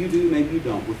 maybe you do, maybe you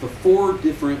don't, with the four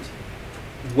different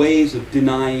ways of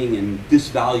denying and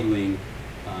disvaluing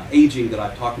aging that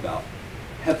I've talked about,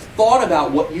 have thought about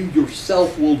what you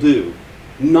yourself will do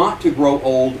not to grow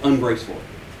old ungracefully,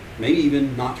 maybe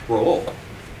even not to grow old.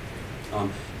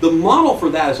 The model for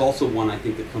that is also one I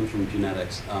think that comes from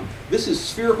genetics. This is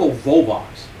spherical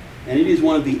Volvox, and it is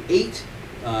one of the 8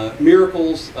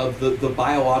 miracles of the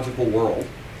biological world,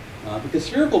 because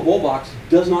spherical Volvox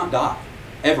does not die,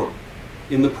 ever.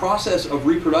 In the process of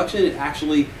reproduction, it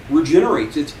actually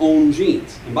regenerates its own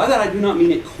genes. And by that I do not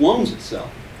mean it clones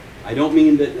itself. I don't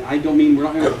mean we're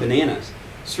not going to have bananas.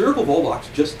 Spherical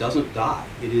Volvox just doesn't die.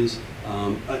 It is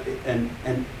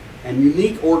an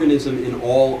unique organism in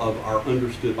all of our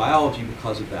understood biology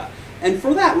because of that. And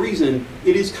for that reason,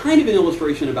 it is kind of an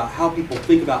illustration about how people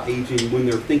think about aging when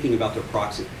they're thinking about their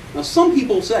proxy. Now, some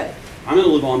people say, I'm going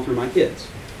to live on through my kids.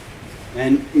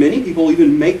 And many people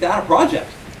even make that a project,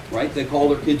 right? They call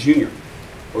their kid junior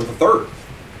or the third.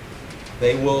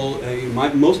 They will,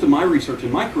 most of my research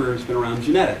in my career has been around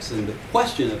genetics and the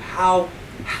question of how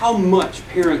much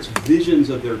parents'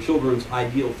 visions of their children's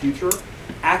ideal future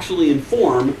actually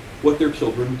inform what their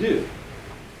children do.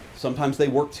 Sometimes they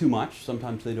work too much,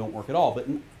 sometimes they don't work at all, but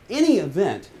in any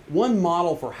event, one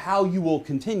model for how you will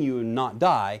continue and not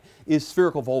die is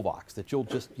spherical Volvox, that you'll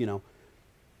just, you know,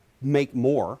 make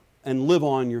more and live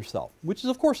on yourself, which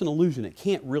is of course an illusion. It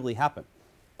can't really happen.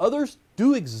 Others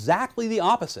do exactly the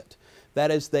opposite. That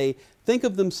is, they think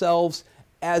of themselves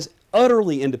as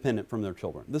utterly independent from their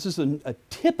children. This is a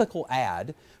typical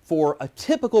ad for a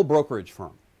typical brokerage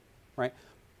firm, right?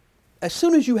 As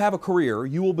soon as you have a career,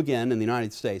 you will begin in the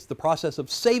United States the process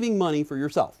of saving money for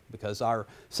yourself, because our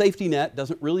safety net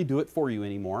doesn't really do it for you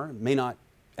anymore. It may not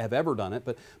have ever done it,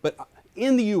 but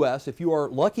in the U.S., if you are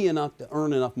lucky enough to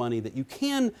earn enough money that you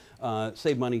can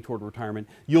save money toward retirement,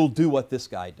 you'll do what this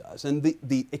guy does. And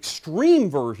the extreme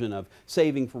version of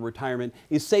saving for retirement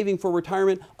is saving for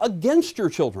retirement against your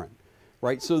children,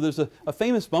 right? So there's a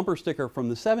famous bumper sticker from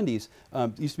the 70s,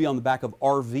 used to be on the back of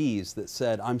RVs that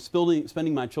said, I'm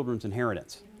spending my children's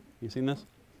inheritance. You seen this?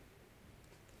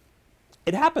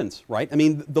 It happens, right? I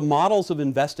mean, the models of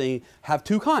investing have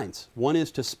two kinds. One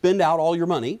is to spend out all your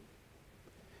money,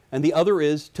 and the other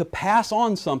is to pass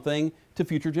on something to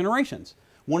future generations.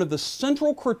 One of the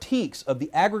central critiques of the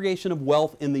aggregation of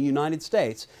wealth in the United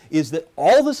States is that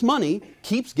all this money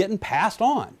keeps getting passed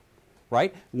on,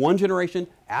 right? One generation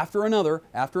after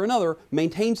another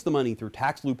maintains the money through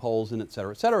tax loopholes and et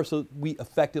cetera, so we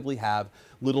effectively have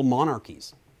little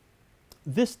monarchies.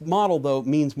 This model, though,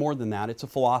 means more than that. It's a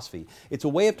philosophy. It's a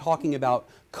way of talking about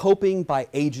coping by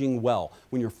aging well.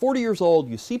 When you're 40 years old,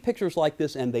 you see pictures like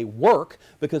this and they work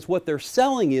because what they're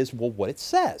selling is, well, what it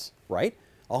says, right?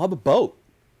 I'll have a boat.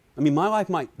 I mean, my life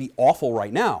might be awful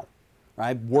right now.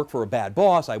 I work for a bad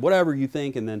boss, whatever you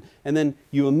think, and then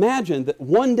you imagine that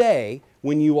one day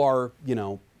when you are, you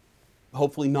know,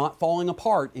 hopefully not falling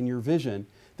apart in your vision,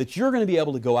 that you're going to be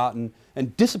able to go out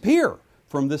and disappear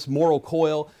from this moral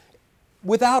coil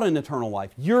without an eternal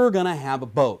life. You're going to have a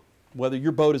boat. whether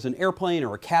your boat is an airplane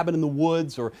or a cabin in the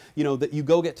woods, or that you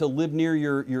go get to live near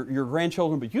your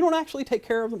grandchildren, but you don't actually take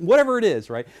care of them, whatever it is,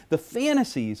 right? The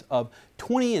fantasies of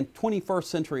 20th and 21st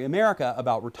century America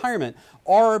about retirement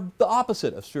are the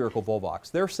opposite of spherical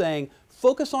Volvox. They're saying,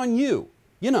 focus on you,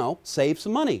 save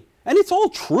some money. And it's all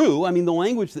true. I mean, the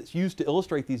language that's used to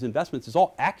illustrate these investments is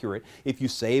all accurate. If you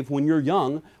save when you're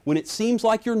young, when it seems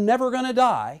like you're never going to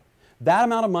die, that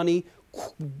amount of money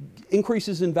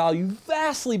increases in value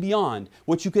vastly beyond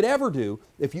what you could ever do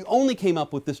if you only came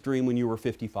up with this dream when you were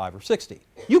 55 or 60.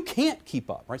 You can't keep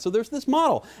up, right? So there's this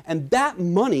model, and that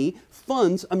money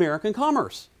funds American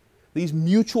commerce. These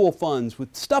mutual funds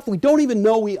with stuff we don't even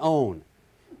know we own,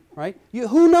 right?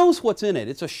 Who knows what's in it?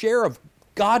 It's a share of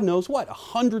God knows what,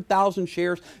 100,000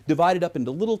 shares divided up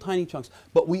into little tiny chunks,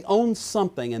 but we own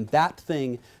something, and that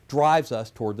thing drives us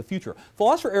toward the future.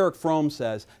 Philosopher Erich Fromm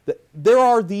says that there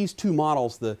are these two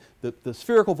models, the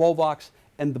spherical Volvox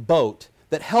and the boat,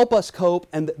 that help us cope,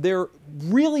 and that they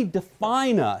really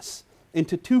define us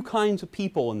into two kinds of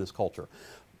people in this culture.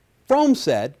 Fromm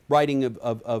said, writing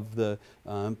of the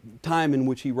time in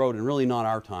which he wrote, and really not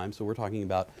our time, so we're talking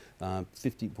about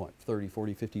 30,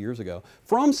 40, 50 years ago.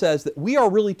 Fromm says that we are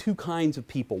really two kinds of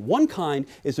people. One kind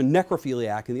is a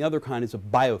necrophiliac, and the other kind is a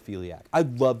biophiliac. I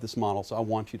love this model, so I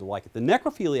want you to like it. The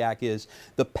necrophiliac is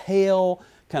the pale,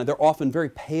 they're often very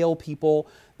pale people.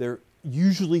 They're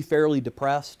usually fairly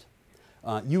depressed.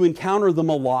 You encounter them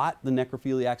a lot, the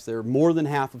necrophiliacs. They're more than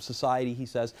half of society, he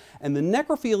says. And the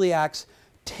necrophiliacs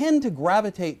tend to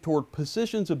gravitate toward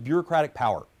positions of bureaucratic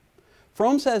power.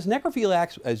 Fromm says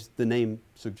necrophiliacs, as the name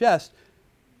suggests,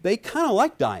 they kind of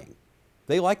like dying.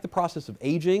 They like the process of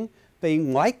aging. They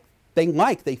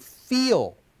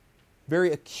feel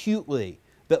very acutely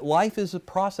that life is a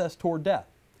process toward death.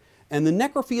 And the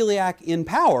necrophiliac in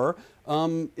power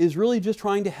is really just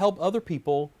trying to help other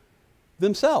people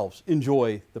themselves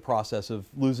enjoy the process of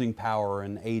losing power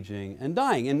and aging and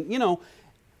dying. And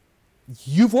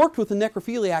you've worked with a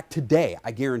necrophiliac today,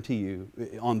 I guarantee you,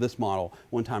 on this model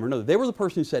one time or another. They were the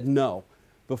person who said no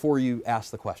before you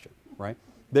asked the question, right?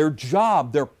 Their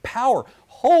job, their power,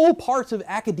 whole parts of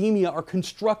academia are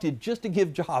constructed just to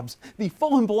give jobs. The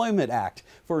Full Employment Act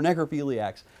for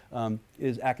necrophiliacs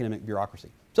is academic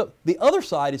bureaucracy. So the other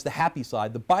side is the happy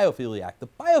side, the biophiliac. The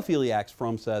biophiliacs,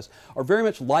 Fromm says, are very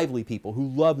much lively people who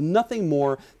love nothing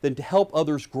more than to help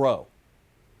others grow.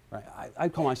 Right? I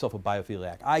call myself a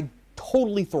biophiliac. I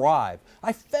totally thrive.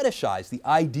 I fetishize the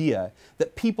idea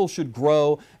that people should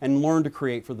grow and learn to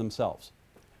create for themselves.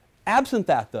 Absent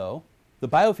that, though, the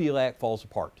biophiliac falls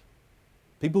apart.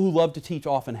 People who love to teach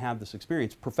often have this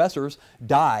experience. Professors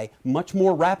die much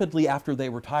more rapidly after they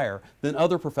retire than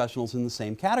other professionals in the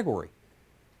same category.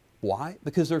 Why?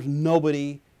 Because there's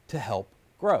nobody to help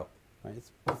grow. Right?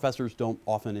 Professors don't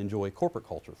often enjoy corporate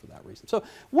culture for that reason. So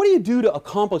what do you do to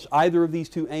accomplish either of these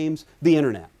two aims? The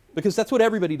internet. Because that's what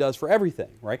everybody does for everything,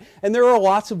 right? And there are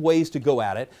lots of ways to go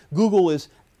at it. Google is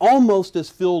almost as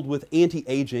filled with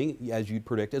anti-aging, as you'd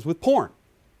predict, as with porn.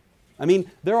 I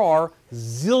mean, there are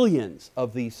zillions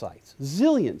of these sites.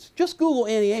 Zillions. Just Google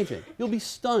anti-aging. You'll be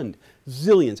stunned.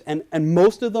 Zillions. And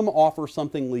most of them offer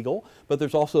something legal, but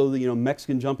there's also the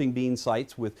Mexican jumping bean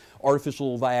sites with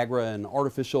artificial Viagra and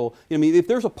artificial... I mean, if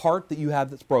there's a part that you have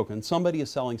that's broken, somebody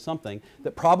is selling something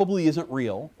that probably isn't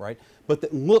real, right, but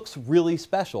that looks really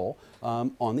special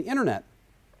on the internet.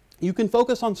 You can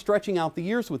focus on stretching out the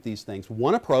years with these things.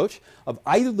 One approach of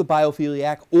either the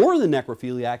biophiliac or the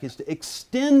necrophiliac is to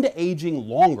extend aging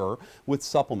longer with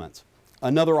supplements.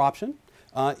 Another option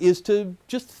is to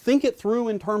just think it through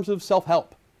in terms of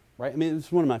self-help. Right? I mean, this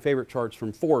is one of my favorite charts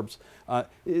from Forbes.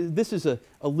 This is a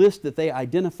list that they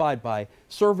identified by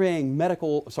surveying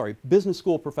business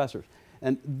school professors.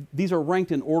 And these are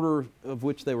ranked in order of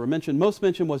which they were mentioned. Most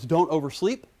mentioned was don't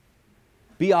oversleep,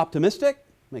 be optimistic,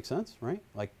 makes sense, right?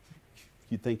 Like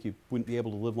you'd think you wouldn't be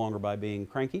able to live longer by being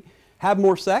cranky. Have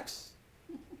more sex,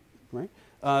 right?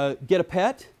 Get a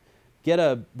pet, get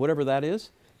a whatever that is.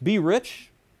 Be rich,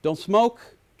 don't smoke,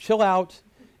 chill out,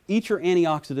 eat your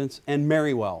antioxidants, and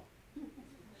marry well.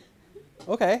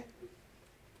 Okay.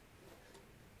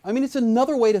 I mean, it's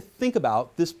another way to think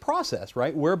about this process,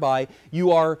 right? Whereby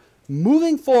you are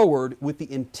moving forward with the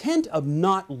intent of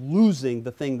not losing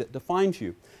the thing that defines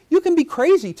you. You can be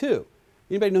crazy too.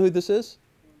 Anybody know who this is?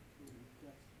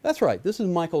 That's right. This is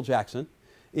Michael Jackson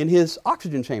in his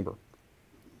oxygen chamber.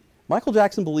 Michael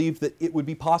Jackson believed that it would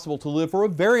be possible to live for a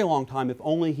very long time if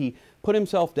only he put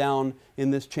himself down in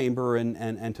this chamber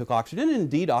and took oxygen. And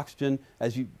indeed, oxygen,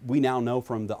 as we now know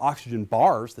from the oxygen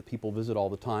bars that people visit all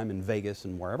the time in Vegas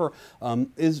and wherever,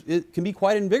 it can be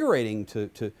quite invigorating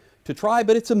to try,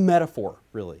 but it's a metaphor,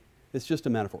 really. It's just a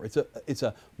metaphor. It's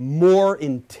a more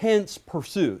intense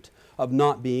pursuit of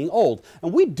not being old.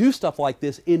 And we do stuff like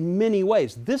this in many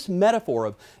ways. This metaphor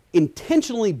of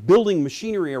intentionally building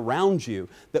machinery around you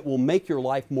that will make your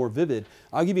life more vivid.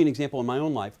 I'll give you an example in my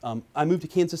own life. I moved to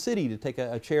Kansas City to take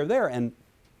a chair there and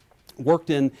worked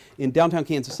in downtown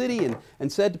Kansas City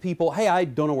and said to people, hey, I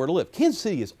don't know where to live. Kansas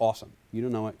City is awesome. You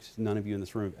don't know it, 'cause none of you in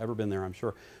this room have ever been there, I'm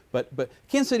sure. But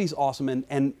Kansas City is awesome,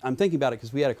 and I'm thinking about it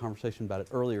because we had a conversation about it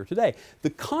earlier today. The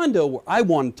condo where I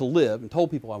wanted to live and told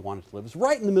people I wanted to live was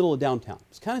right in the middle of downtown.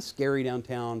 It's kind of scary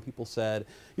downtown. People said,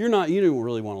 you don't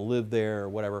really want to live there or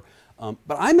whatever.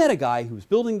 But I met a guy who was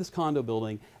building this condo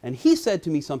building, and he said to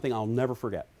me something I'll never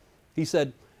forget. He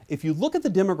said, if you look at the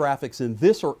demographics in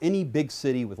this or any big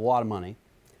city with a lot of money,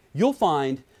 you'll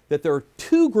find that there are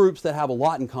two groups that have a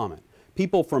lot in common.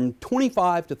 People from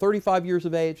 25 to 35 years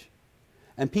of age,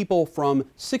 and people from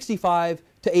 65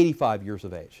 to 85 years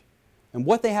of age. And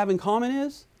what they have in common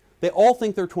is they all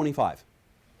think they're 25.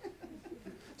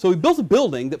 So we built a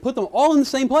building that put them all in the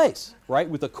same place, right,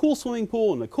 with a cool swimming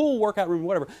pool and a cool workout room,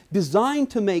 whatever,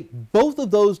 designed to make both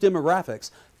of those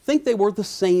demographics think they were the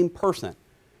same person.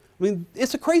 I mean,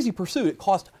 it's a crazy pursuit. It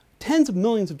costs tens of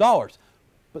millions of dollars.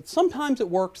 But sometimes it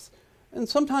works, and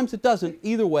sometimes it doesn't.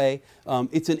 Either way,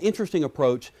 it's an interesting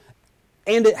approach.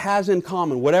 And it has in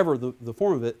common, whatever the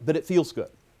form of it, that it feels good.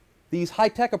 These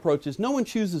high-tech approaches, no one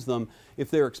chooses them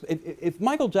if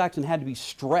Michael Jackson had to be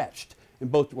stretched in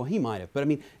both, well, he might have, but I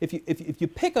mean, if you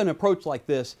pick an approach like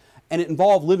this and it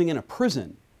involved living in a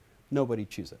prison, nobody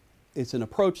chooses it. It's an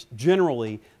approach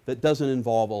generally that doesn't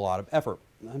involve a lot of effort.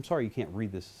 I'm sorry you can't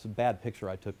read this. It's a bad picture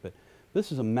I took, but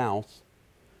this is a mouse,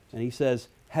 and he says,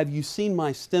 have you seen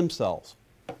my stem cells?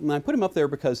 And I put him up there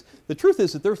because the truth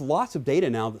is that there's lots of data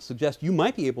now that suggest you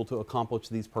might be able to accomplish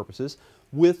these purposes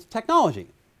with technology.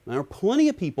 There are plenty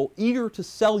of people eager to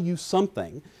sell you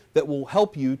something that will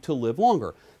help you to live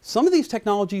longer. Some of these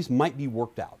technologies might be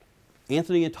worked out.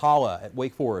 Anthony Atala at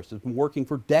Wake Forest has been working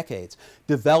for decades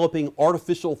developing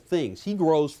artificial things. He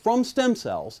grows from stem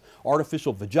cells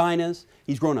artificial vaginas.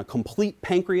 He's grown a complete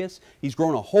pancreas. He's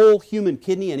grown a whole human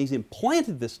kidney, and he's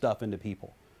implanted this stuff into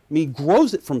people. I mean, he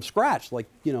grows it from scratch, like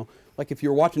if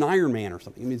you're watching Iron Man or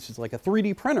something. I mean, it's just like a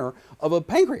 3D printer of a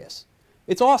pancreas.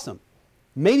 It's awesome.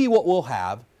 Maybe what we'll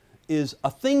have is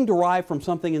a thing derived from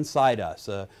something inside us,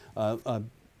 a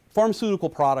pharmaceutical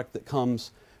product that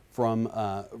comes from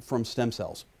stem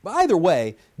cells. But either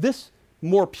way, this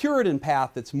more Puritan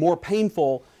path that's more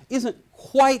painful isn't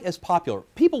quite as popular.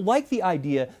 People like the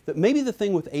idea that maybe the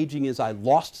thing with aging is I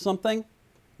lost something,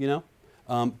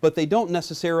 but they don't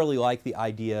necessarily like the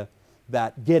idea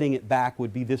that getting it back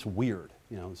would be this weird.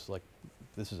 It's like,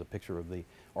 this is a picture of the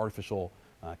artificial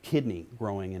kidney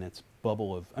growing in its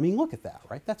bubble of, I mean, look at that,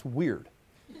 right? That's weird.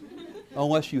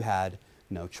 Unless you had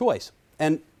no choice.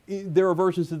 And there are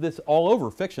versions of this all over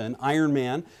fiction. Iron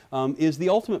Man is the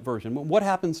ultimate version. What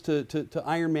happens to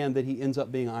Iron Man that he ends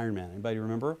up being Iron Man? Anybody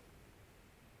remember?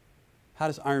 How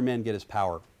does Iron Man get his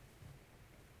power?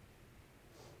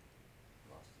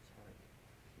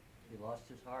 He lost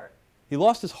his heart. He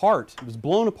lost his heart. He was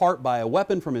blown apart by a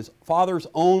weapon from his father's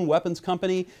own weapons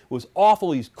company. It was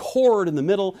awful. He's cored in the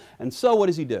middle. And so what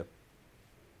does he do?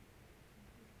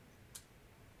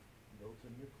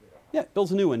 Yeah,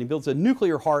 builds a new one. He builds a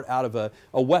nuclear heart out of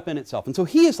a weapon itself. And so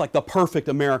he is like the perfect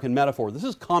American metaphor. This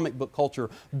is comic book culture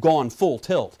gone full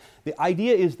tilt. The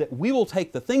idea is that we will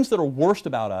take the things that are worst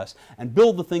about us and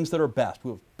build the things that are best.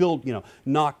 We'll build,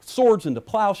 knock swords into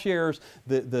plowshares.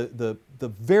 The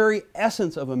very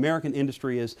essence of American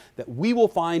industry is that we will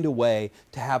find a way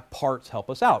to have parts help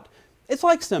us out. It's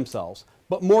like stem cells,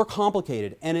 but more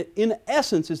complicated. And it, in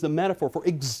essence, is the metaphor for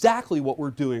exactly what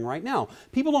we're doing right now.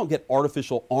 People don't get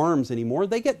artificial arms anymore.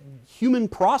 They get human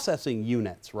processing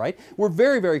units, right? We're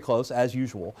very, very close, as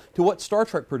usual, to what Star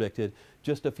Trek predicted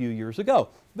just a few years ago.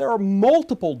 There are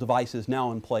multiple devices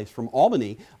now in place from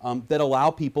Albany that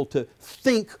allow people to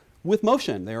think with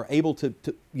motion. They are able to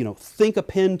think a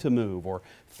pen to move or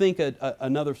think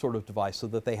another sort of device so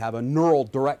that they have a neural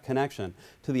direct connection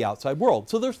to the outside world.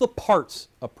 So there's the parts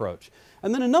approach.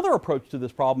 And then another approach to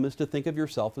this problem is to think of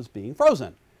yourself as being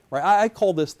frozen. Right? I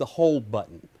call this the hold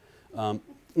button.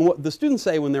 What the students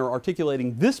say when they're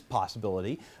articulating this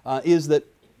possibility is that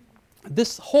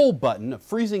this hold button of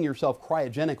freezing yourself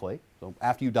cryogenically, so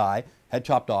after you die, head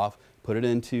chopped off, put it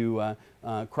into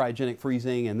cryogenic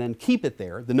freezing, and then keep it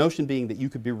there. The notion being that you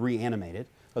could be reanimated,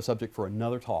 a subject for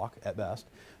another talk at best.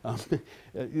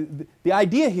 The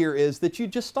idea here is that you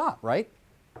just stop, right?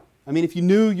 I mean, if you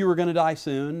knew you were going to die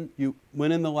soon, you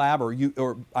went in the lab,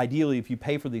 or ideally, if you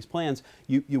pay for these plans,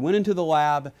 you went into the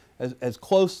lab as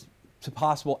close to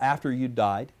possible after you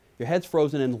died. your head's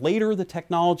frozen, and later the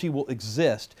technology will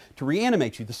exist to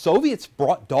reanimate you. The Soviets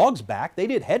brought dogs back. They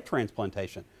did head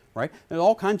transplantation, right? There's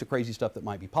all kinds of crazy stuff that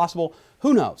might be possible.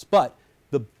 Who knows? But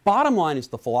the bottom line is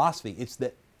the philosophy. It's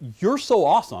that you're so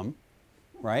awesome,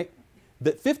 right,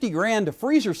 that 50 grand to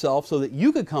freeze yourself so that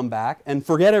you could come back and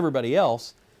forget everybody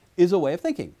else is a way of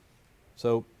thinking.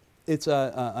 So it's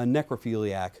a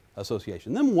necrophiliac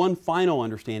association. Then one final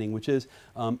understanding, which is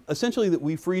essentially that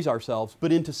we freeze ourselves,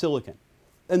 but into silicon.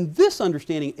 And this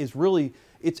understanding is really,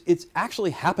 it's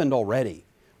actually happened already,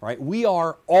 right? We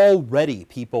are already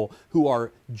people who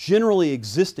are generally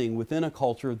existing within a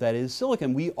culture that is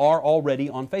silicon. We are already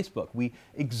on Facebook. We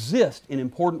exist in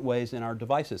important ways in our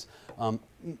devices.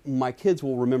 My kids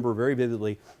will remember very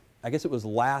vividly, I guess it was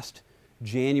last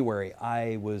January,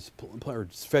 or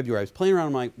February, I was playing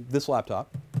around on this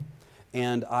laptop,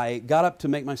 and I got up to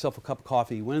make myself a cup of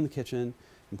coffee, went in the kitchen,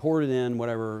 and poured it in,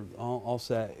 whatever, all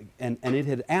set, and it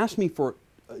had asked me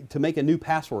to make a new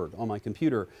password on my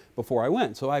computer before I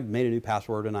went. So I made a new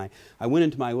password, and I went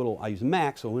into my little, I use a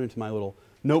Mac, so I went into my little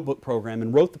notebook program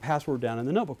and wrote the password down in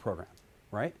the notebook program,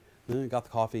 right? Then I got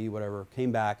the coffee, whatever,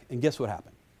 came back, and guess what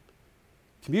happened?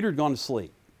 Computer had gone to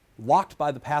sleep, locked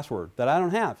by the password that I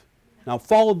don't have. Now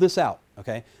followed this out,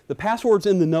 okay? The password's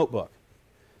in the notebook.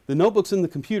 The notebook's in the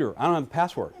computer. I don't have the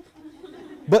password.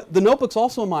 But the notebook's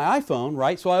also on my iPhone,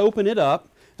 right? So I open it up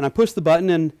and I push the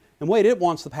button and wait, it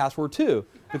wants the password too.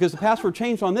 Because the password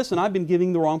changed on this and I've been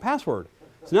giving the wrong password.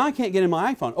 So now I can't get in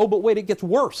my iPhone. Oh, but wait, it gets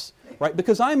worse, right?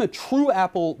 Because I'm a true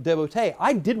Apple devotee.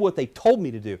 I did what they told me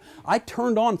to do. I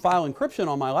turned on file encryption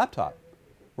on my laptop,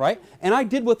 right? And I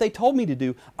did what they told me to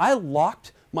do. I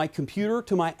locked my computer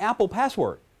to my Apple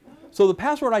password. So the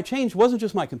password I changed wasn't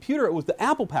just my computer, it was the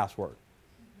Apple password.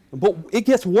 But it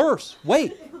gets worse.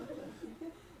 Wait.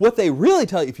 What they really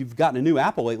tell you, if you've gotten a new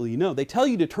Apple lately, you know, they tell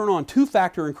you to turn on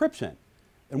two-factor encryption.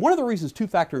 And one of the reasons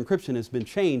two-factor encryption has been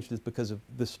changed is because of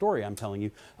this story I'm telling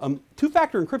you.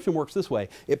 Two-factor encryption works this way.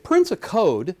 It prints a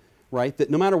code, right, that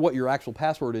no matter what your actual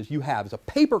password is, you have. It's a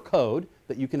paper code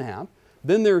that you can have.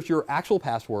 Then there's your actual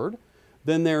password.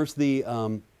 Then there's the...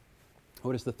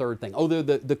 what is the third thing? Oh,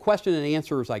 the question and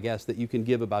answers, I guess, that you can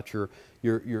give about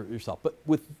yourself. But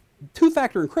with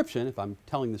two-factor encryption, if I'm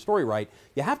telling the story right,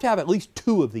 you have to have at least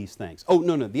two of these things. Oh,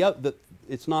 no,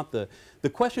 it's not the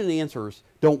question and answers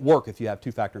don't work if you have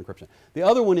two-factor encryption. The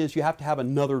other one is you have to have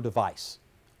another device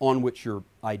on which your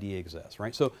ID exists,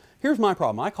 right? So here's my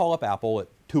problem. I call up Apple at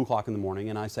 2 o'clock in the morning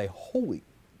and I say, holy,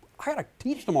 I got to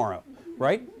teach tomorrow,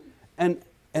 right? And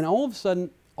all of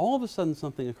a sudden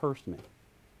something occurs to me.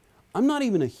 I'm not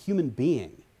even a human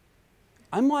being.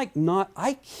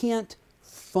 I can't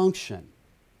function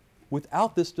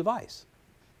without this device.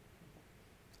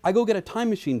 I go get a time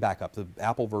machine backup, the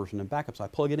Apple version of backups, I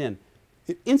plug it in.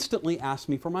 It instantly asks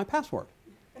me for my password.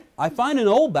 I find an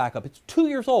old backup, it's 2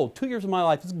 years old, 2 years of my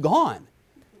life, it's gone,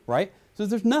 right? So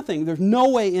there's no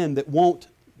way in that won't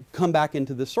come back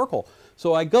into this circle.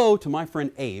 So I go to my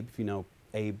friend Abe, if you know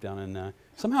Abe down in,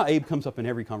 somehow Abe comes up in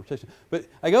every conversation. But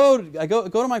I go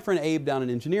to my friend Abe down in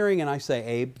engineering and I say,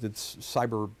 Abe, the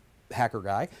cyber hacker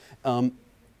guy,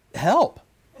 help.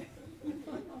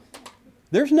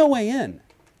 There's no way in.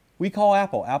 We call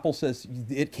Apple. Apple says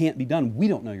it can't be done. We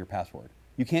don't know your password.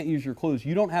 You can't use your clues.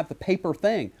 You don't have the paper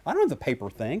thing. I don't have the paper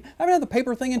thing. I haven't had the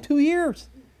paper thing in 2 years,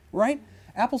 right?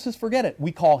 Apple says forget it.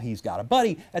 We call, he's got a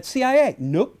buddy at CIA.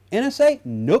 Nope. NSA?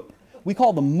 Nope. We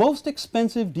call the most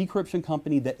expensive decryption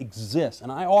company that exists,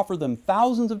 and I offer them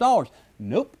thousands of dollars.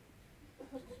 Nope.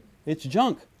 It's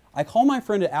junk. I call my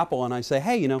friend at Apple and I say,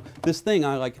 hey, you know, this thing,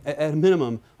 at a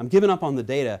minimum, I'm giving up on the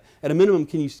data. At a minimum,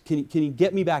 can you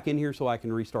get me back in here so I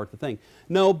can restart the thing?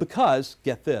 No, because,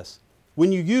 get this,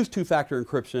 when you use two-factor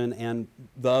encryption and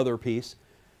the other piece,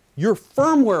 you're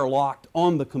firmware locked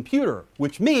on the computer,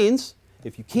 which means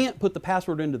if you can't put the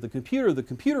password into the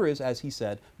computer is, as he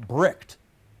said, bricked.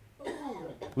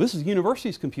 This is the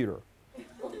university's computer.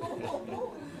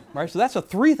 Right? So that's a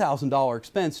 $3,000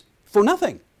 expense for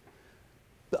nothing.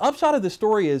 The upshot of this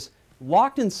story is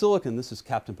locked in silicon. This is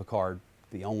Captain Picard,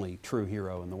 the only true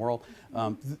hero in the world,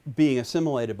 being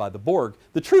assimilated by the Borg.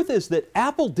 The truth is that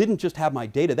Apple didn't just have my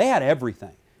data. They had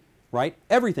everything, right?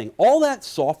 Everything. All that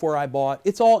software I bought,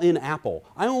 it's all in Apple.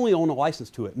 I only own a license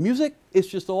to it. Music, it's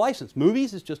just a license.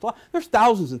 Movies, it's just a license. There's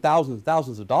thousands and thousands and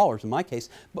thousands of dollars in my case,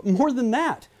 but more than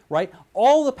that, right?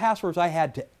 All the passwords I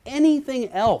had to anything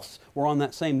else were on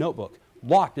that same notebook,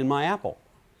 locked in my Apple.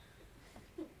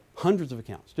 hundreds of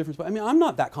accounts, different. I mean, I'm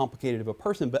not that complicated of a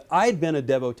person, but I'd been a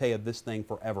devotee of this thing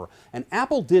forever. And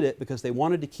Apple did it because they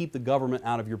wanted to keep the government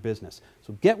out of your business.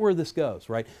 So get where this goes,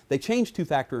 right? They changed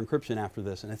two-factor encryption after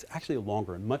this, and it's actually a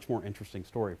longer and much more interesting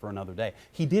story for another day.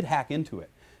 He did hack into it.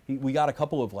 We got a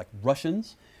couple of like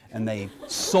Russians, and they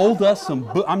sold us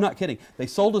some, I'm not kidding, they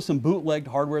sold us some bootlegged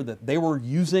hardware that they were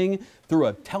using through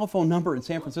a telephone number in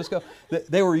San Francisco that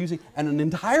they were using, and an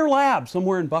entire lab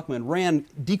somewhere in Buckman ran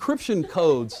decryption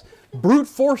codes, brute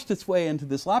forced its way into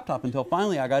this laptop until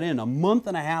finally I got in a month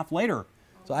and a half later.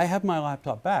 So I have my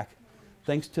laptop back,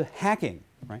 thanks to hacking,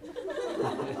 right?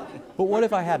 But what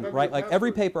if I hadn't, right? Like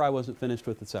every paper I wasn't finished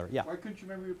with, etc. Yeah. Why couldn't you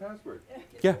remember your password?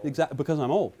 Yeah, exactly, because I'm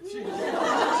old.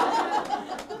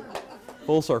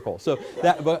 Full circle. So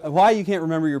that, but why you can't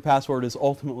remember your password is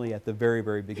ultimately at the very,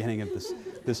 very beginning of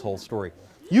this whole story.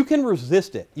 You can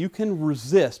resist it. You can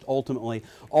resist ultimately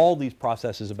all these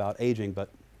processes about aging, but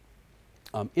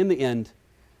in the end,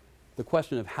 the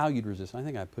question of how you'd resist, I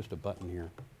think I pushed a button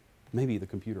here. Maybe the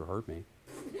computer heard me.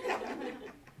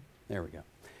 There we go.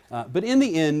 But in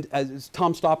the end, as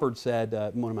Tom Stoppard said,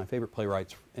 one of my favorite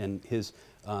playwrights, in his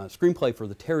screenplay for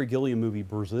the Terry Gilliam movie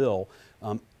Brazil,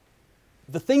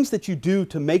 the things that you do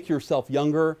to make yourself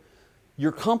younger,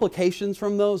 your complications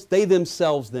from those, they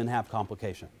themselves then have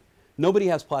complication. Nobody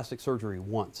has plastic surgery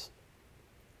once,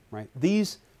 right?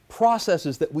 These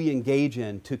processes that we engage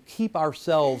in to keep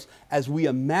ourselves as we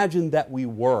imagined that we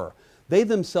were, they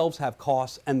themselves have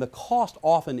costs, and the cost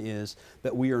often is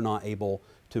that we are not able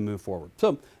to move forward.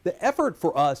 So the effort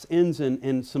for us ends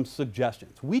in some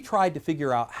suggestions. We tried to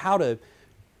figure out how to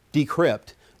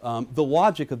decrypt the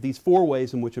logic of these 4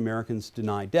 ways in which Americans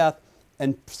deny death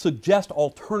and suggest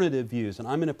alternative views. And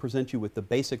I'm going to present you with the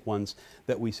basic ones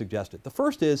that we suggested. The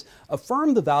first is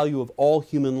affirm the value of all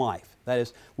human life. That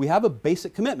is, we have a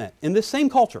basic commitment in this same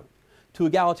culture to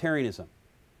egalitarianism,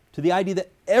 to the idea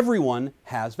that everyone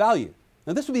has value.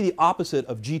 Now this would be the opposite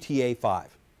of GTA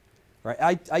 5.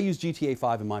 Right? I use GTA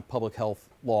 5 in my public health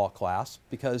law class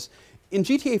because in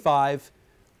GTA 5,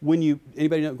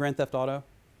 anybody know Grand Theft Auto?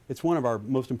 It's one of our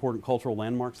most important cultural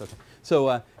landmarks.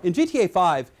 So in GTA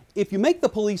 5, if you make the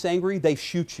police angry, they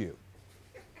shoot you.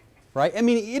 Right? I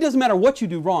mean, it doesn't matter what you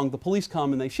do wrong, the police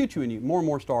come and they shoot you and you more and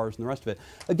more stars and the rest of it.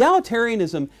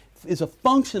 Egalitarianism is a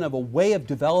function of a way of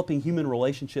developing human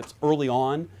relationships early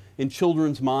on in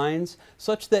children's minds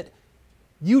such that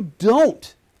you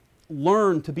don't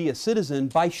learn to be a citizen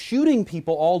by shooting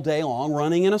people all day long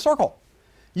running in a circle.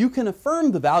 You can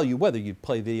affirm the value, whether you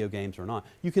play video games or not,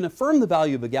 you can affirm the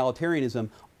value of egalitarianism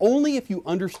only if you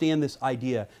understand this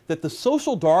idea that the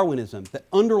social Darwinism that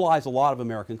underlies a lot of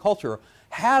American culture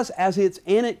has as its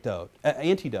antidote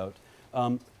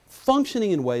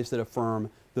functioning in ways that affirm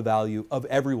the value of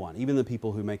everyone, even the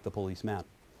people who make the police mad.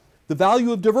 The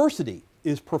value of diversity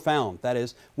is profound. That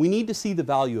is, we need to see the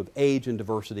value of age and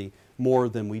diversity more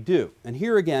than we do. And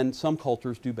here again, some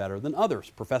cultures do better than others.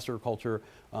 Professor culture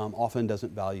often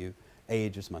doesn't value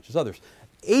age as much as others.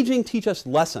 Aging teaches us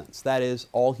lessons. That is,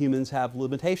 all humans have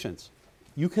limitations.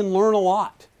 You can learn a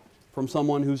lot from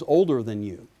someone who's older than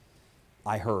you,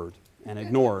 I heard and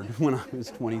ignored when I was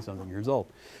 20-something years old.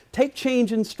 Take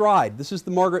change in stride. This is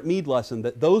the Margaret Mead lesson,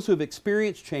 that those who have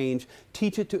experienced change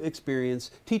teach it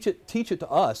to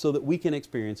us so that we can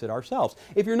experience it ourselves.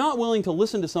 If you're not willing to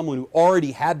listen to someone who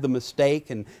already had the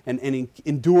mistake and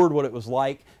endured what it was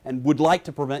like and would like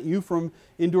to prevent you from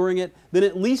enduring it, then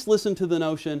at least listen to the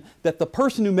notion that the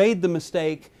person who made the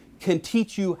mistake can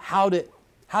teach you how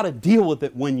to deal with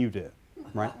it when you do,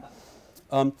 right?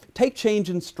 Take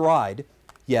change in stride.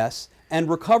 Yes, and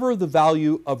recover the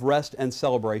value of rest and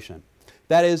celebration.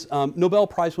 That is, Nobel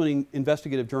Prize-winning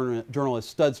investigative journalist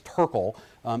Studs Terkel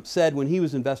said when he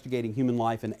was investigating human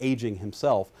life and aging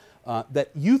himself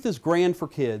that youth is grand for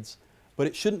kids, but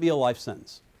it shouldn't be a life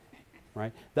sentence.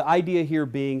 Right? The idea here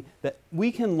being that we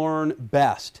can learn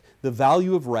best the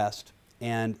value of rest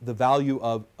and the value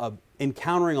of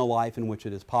encountering a life in which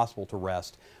it is possible to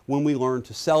rest when we learn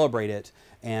to celebrate it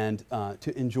and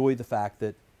to enjoy the fact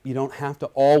that you don't have to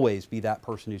always be that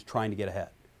person who's trying to get ahead.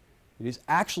 It is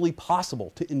actually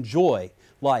possible to enjoy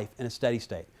life in a steady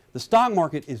state. The stock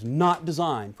market is not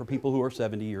designed for people who are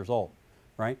 70 years old,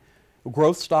 right?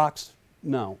 Growth stocks,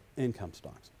 no. Income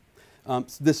stocks.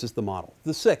 This is the model.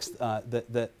 The sixth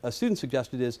that a student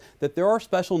suggested is that there are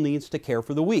special needs to care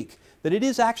for the weak. That it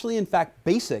is actually, in fact,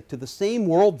 basic to the same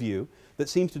worldview that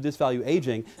seems to disvalue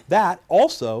aging, that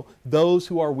also those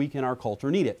who are weak in our culture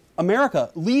need it.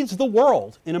 America leads the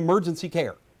world in emergency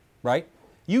care, right?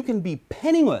 You can be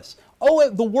penniless, owe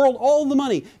the world all the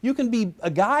money. You can be a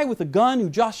guy with a gun who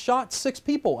just shot 6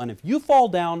 people, and if you fall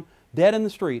down, dead in the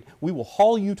street, we will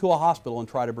haul you to a hospital and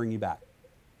try to bring you back.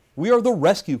 We are the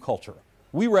rescue culture.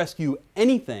 We rescue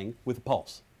anything with a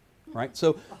pulse, right?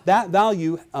 So that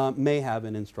value may have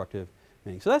an instructive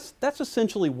meaning. So that's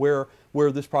essentially where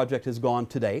this project has gone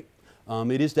to date.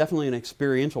 It is definitely an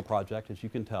experiential project, as you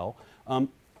can tell.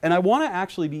 And I want to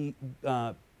actually be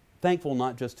thankful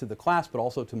not just to the class, but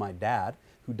also to my dad,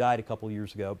 who died a couple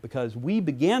years ago, because we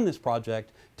began this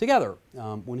project together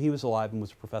when he was alive and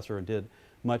was a professor and did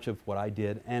much of what I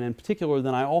did. And in particular,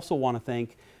 then I also want to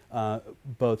thank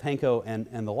both Hanko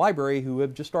and the library, who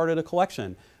have just started a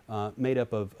collection made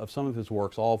up of some of his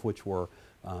works, all of which were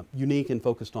unique and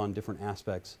focused on different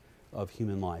aspects of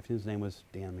human life. His name was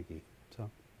Dan McGee. So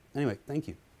anyway, thank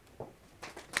you.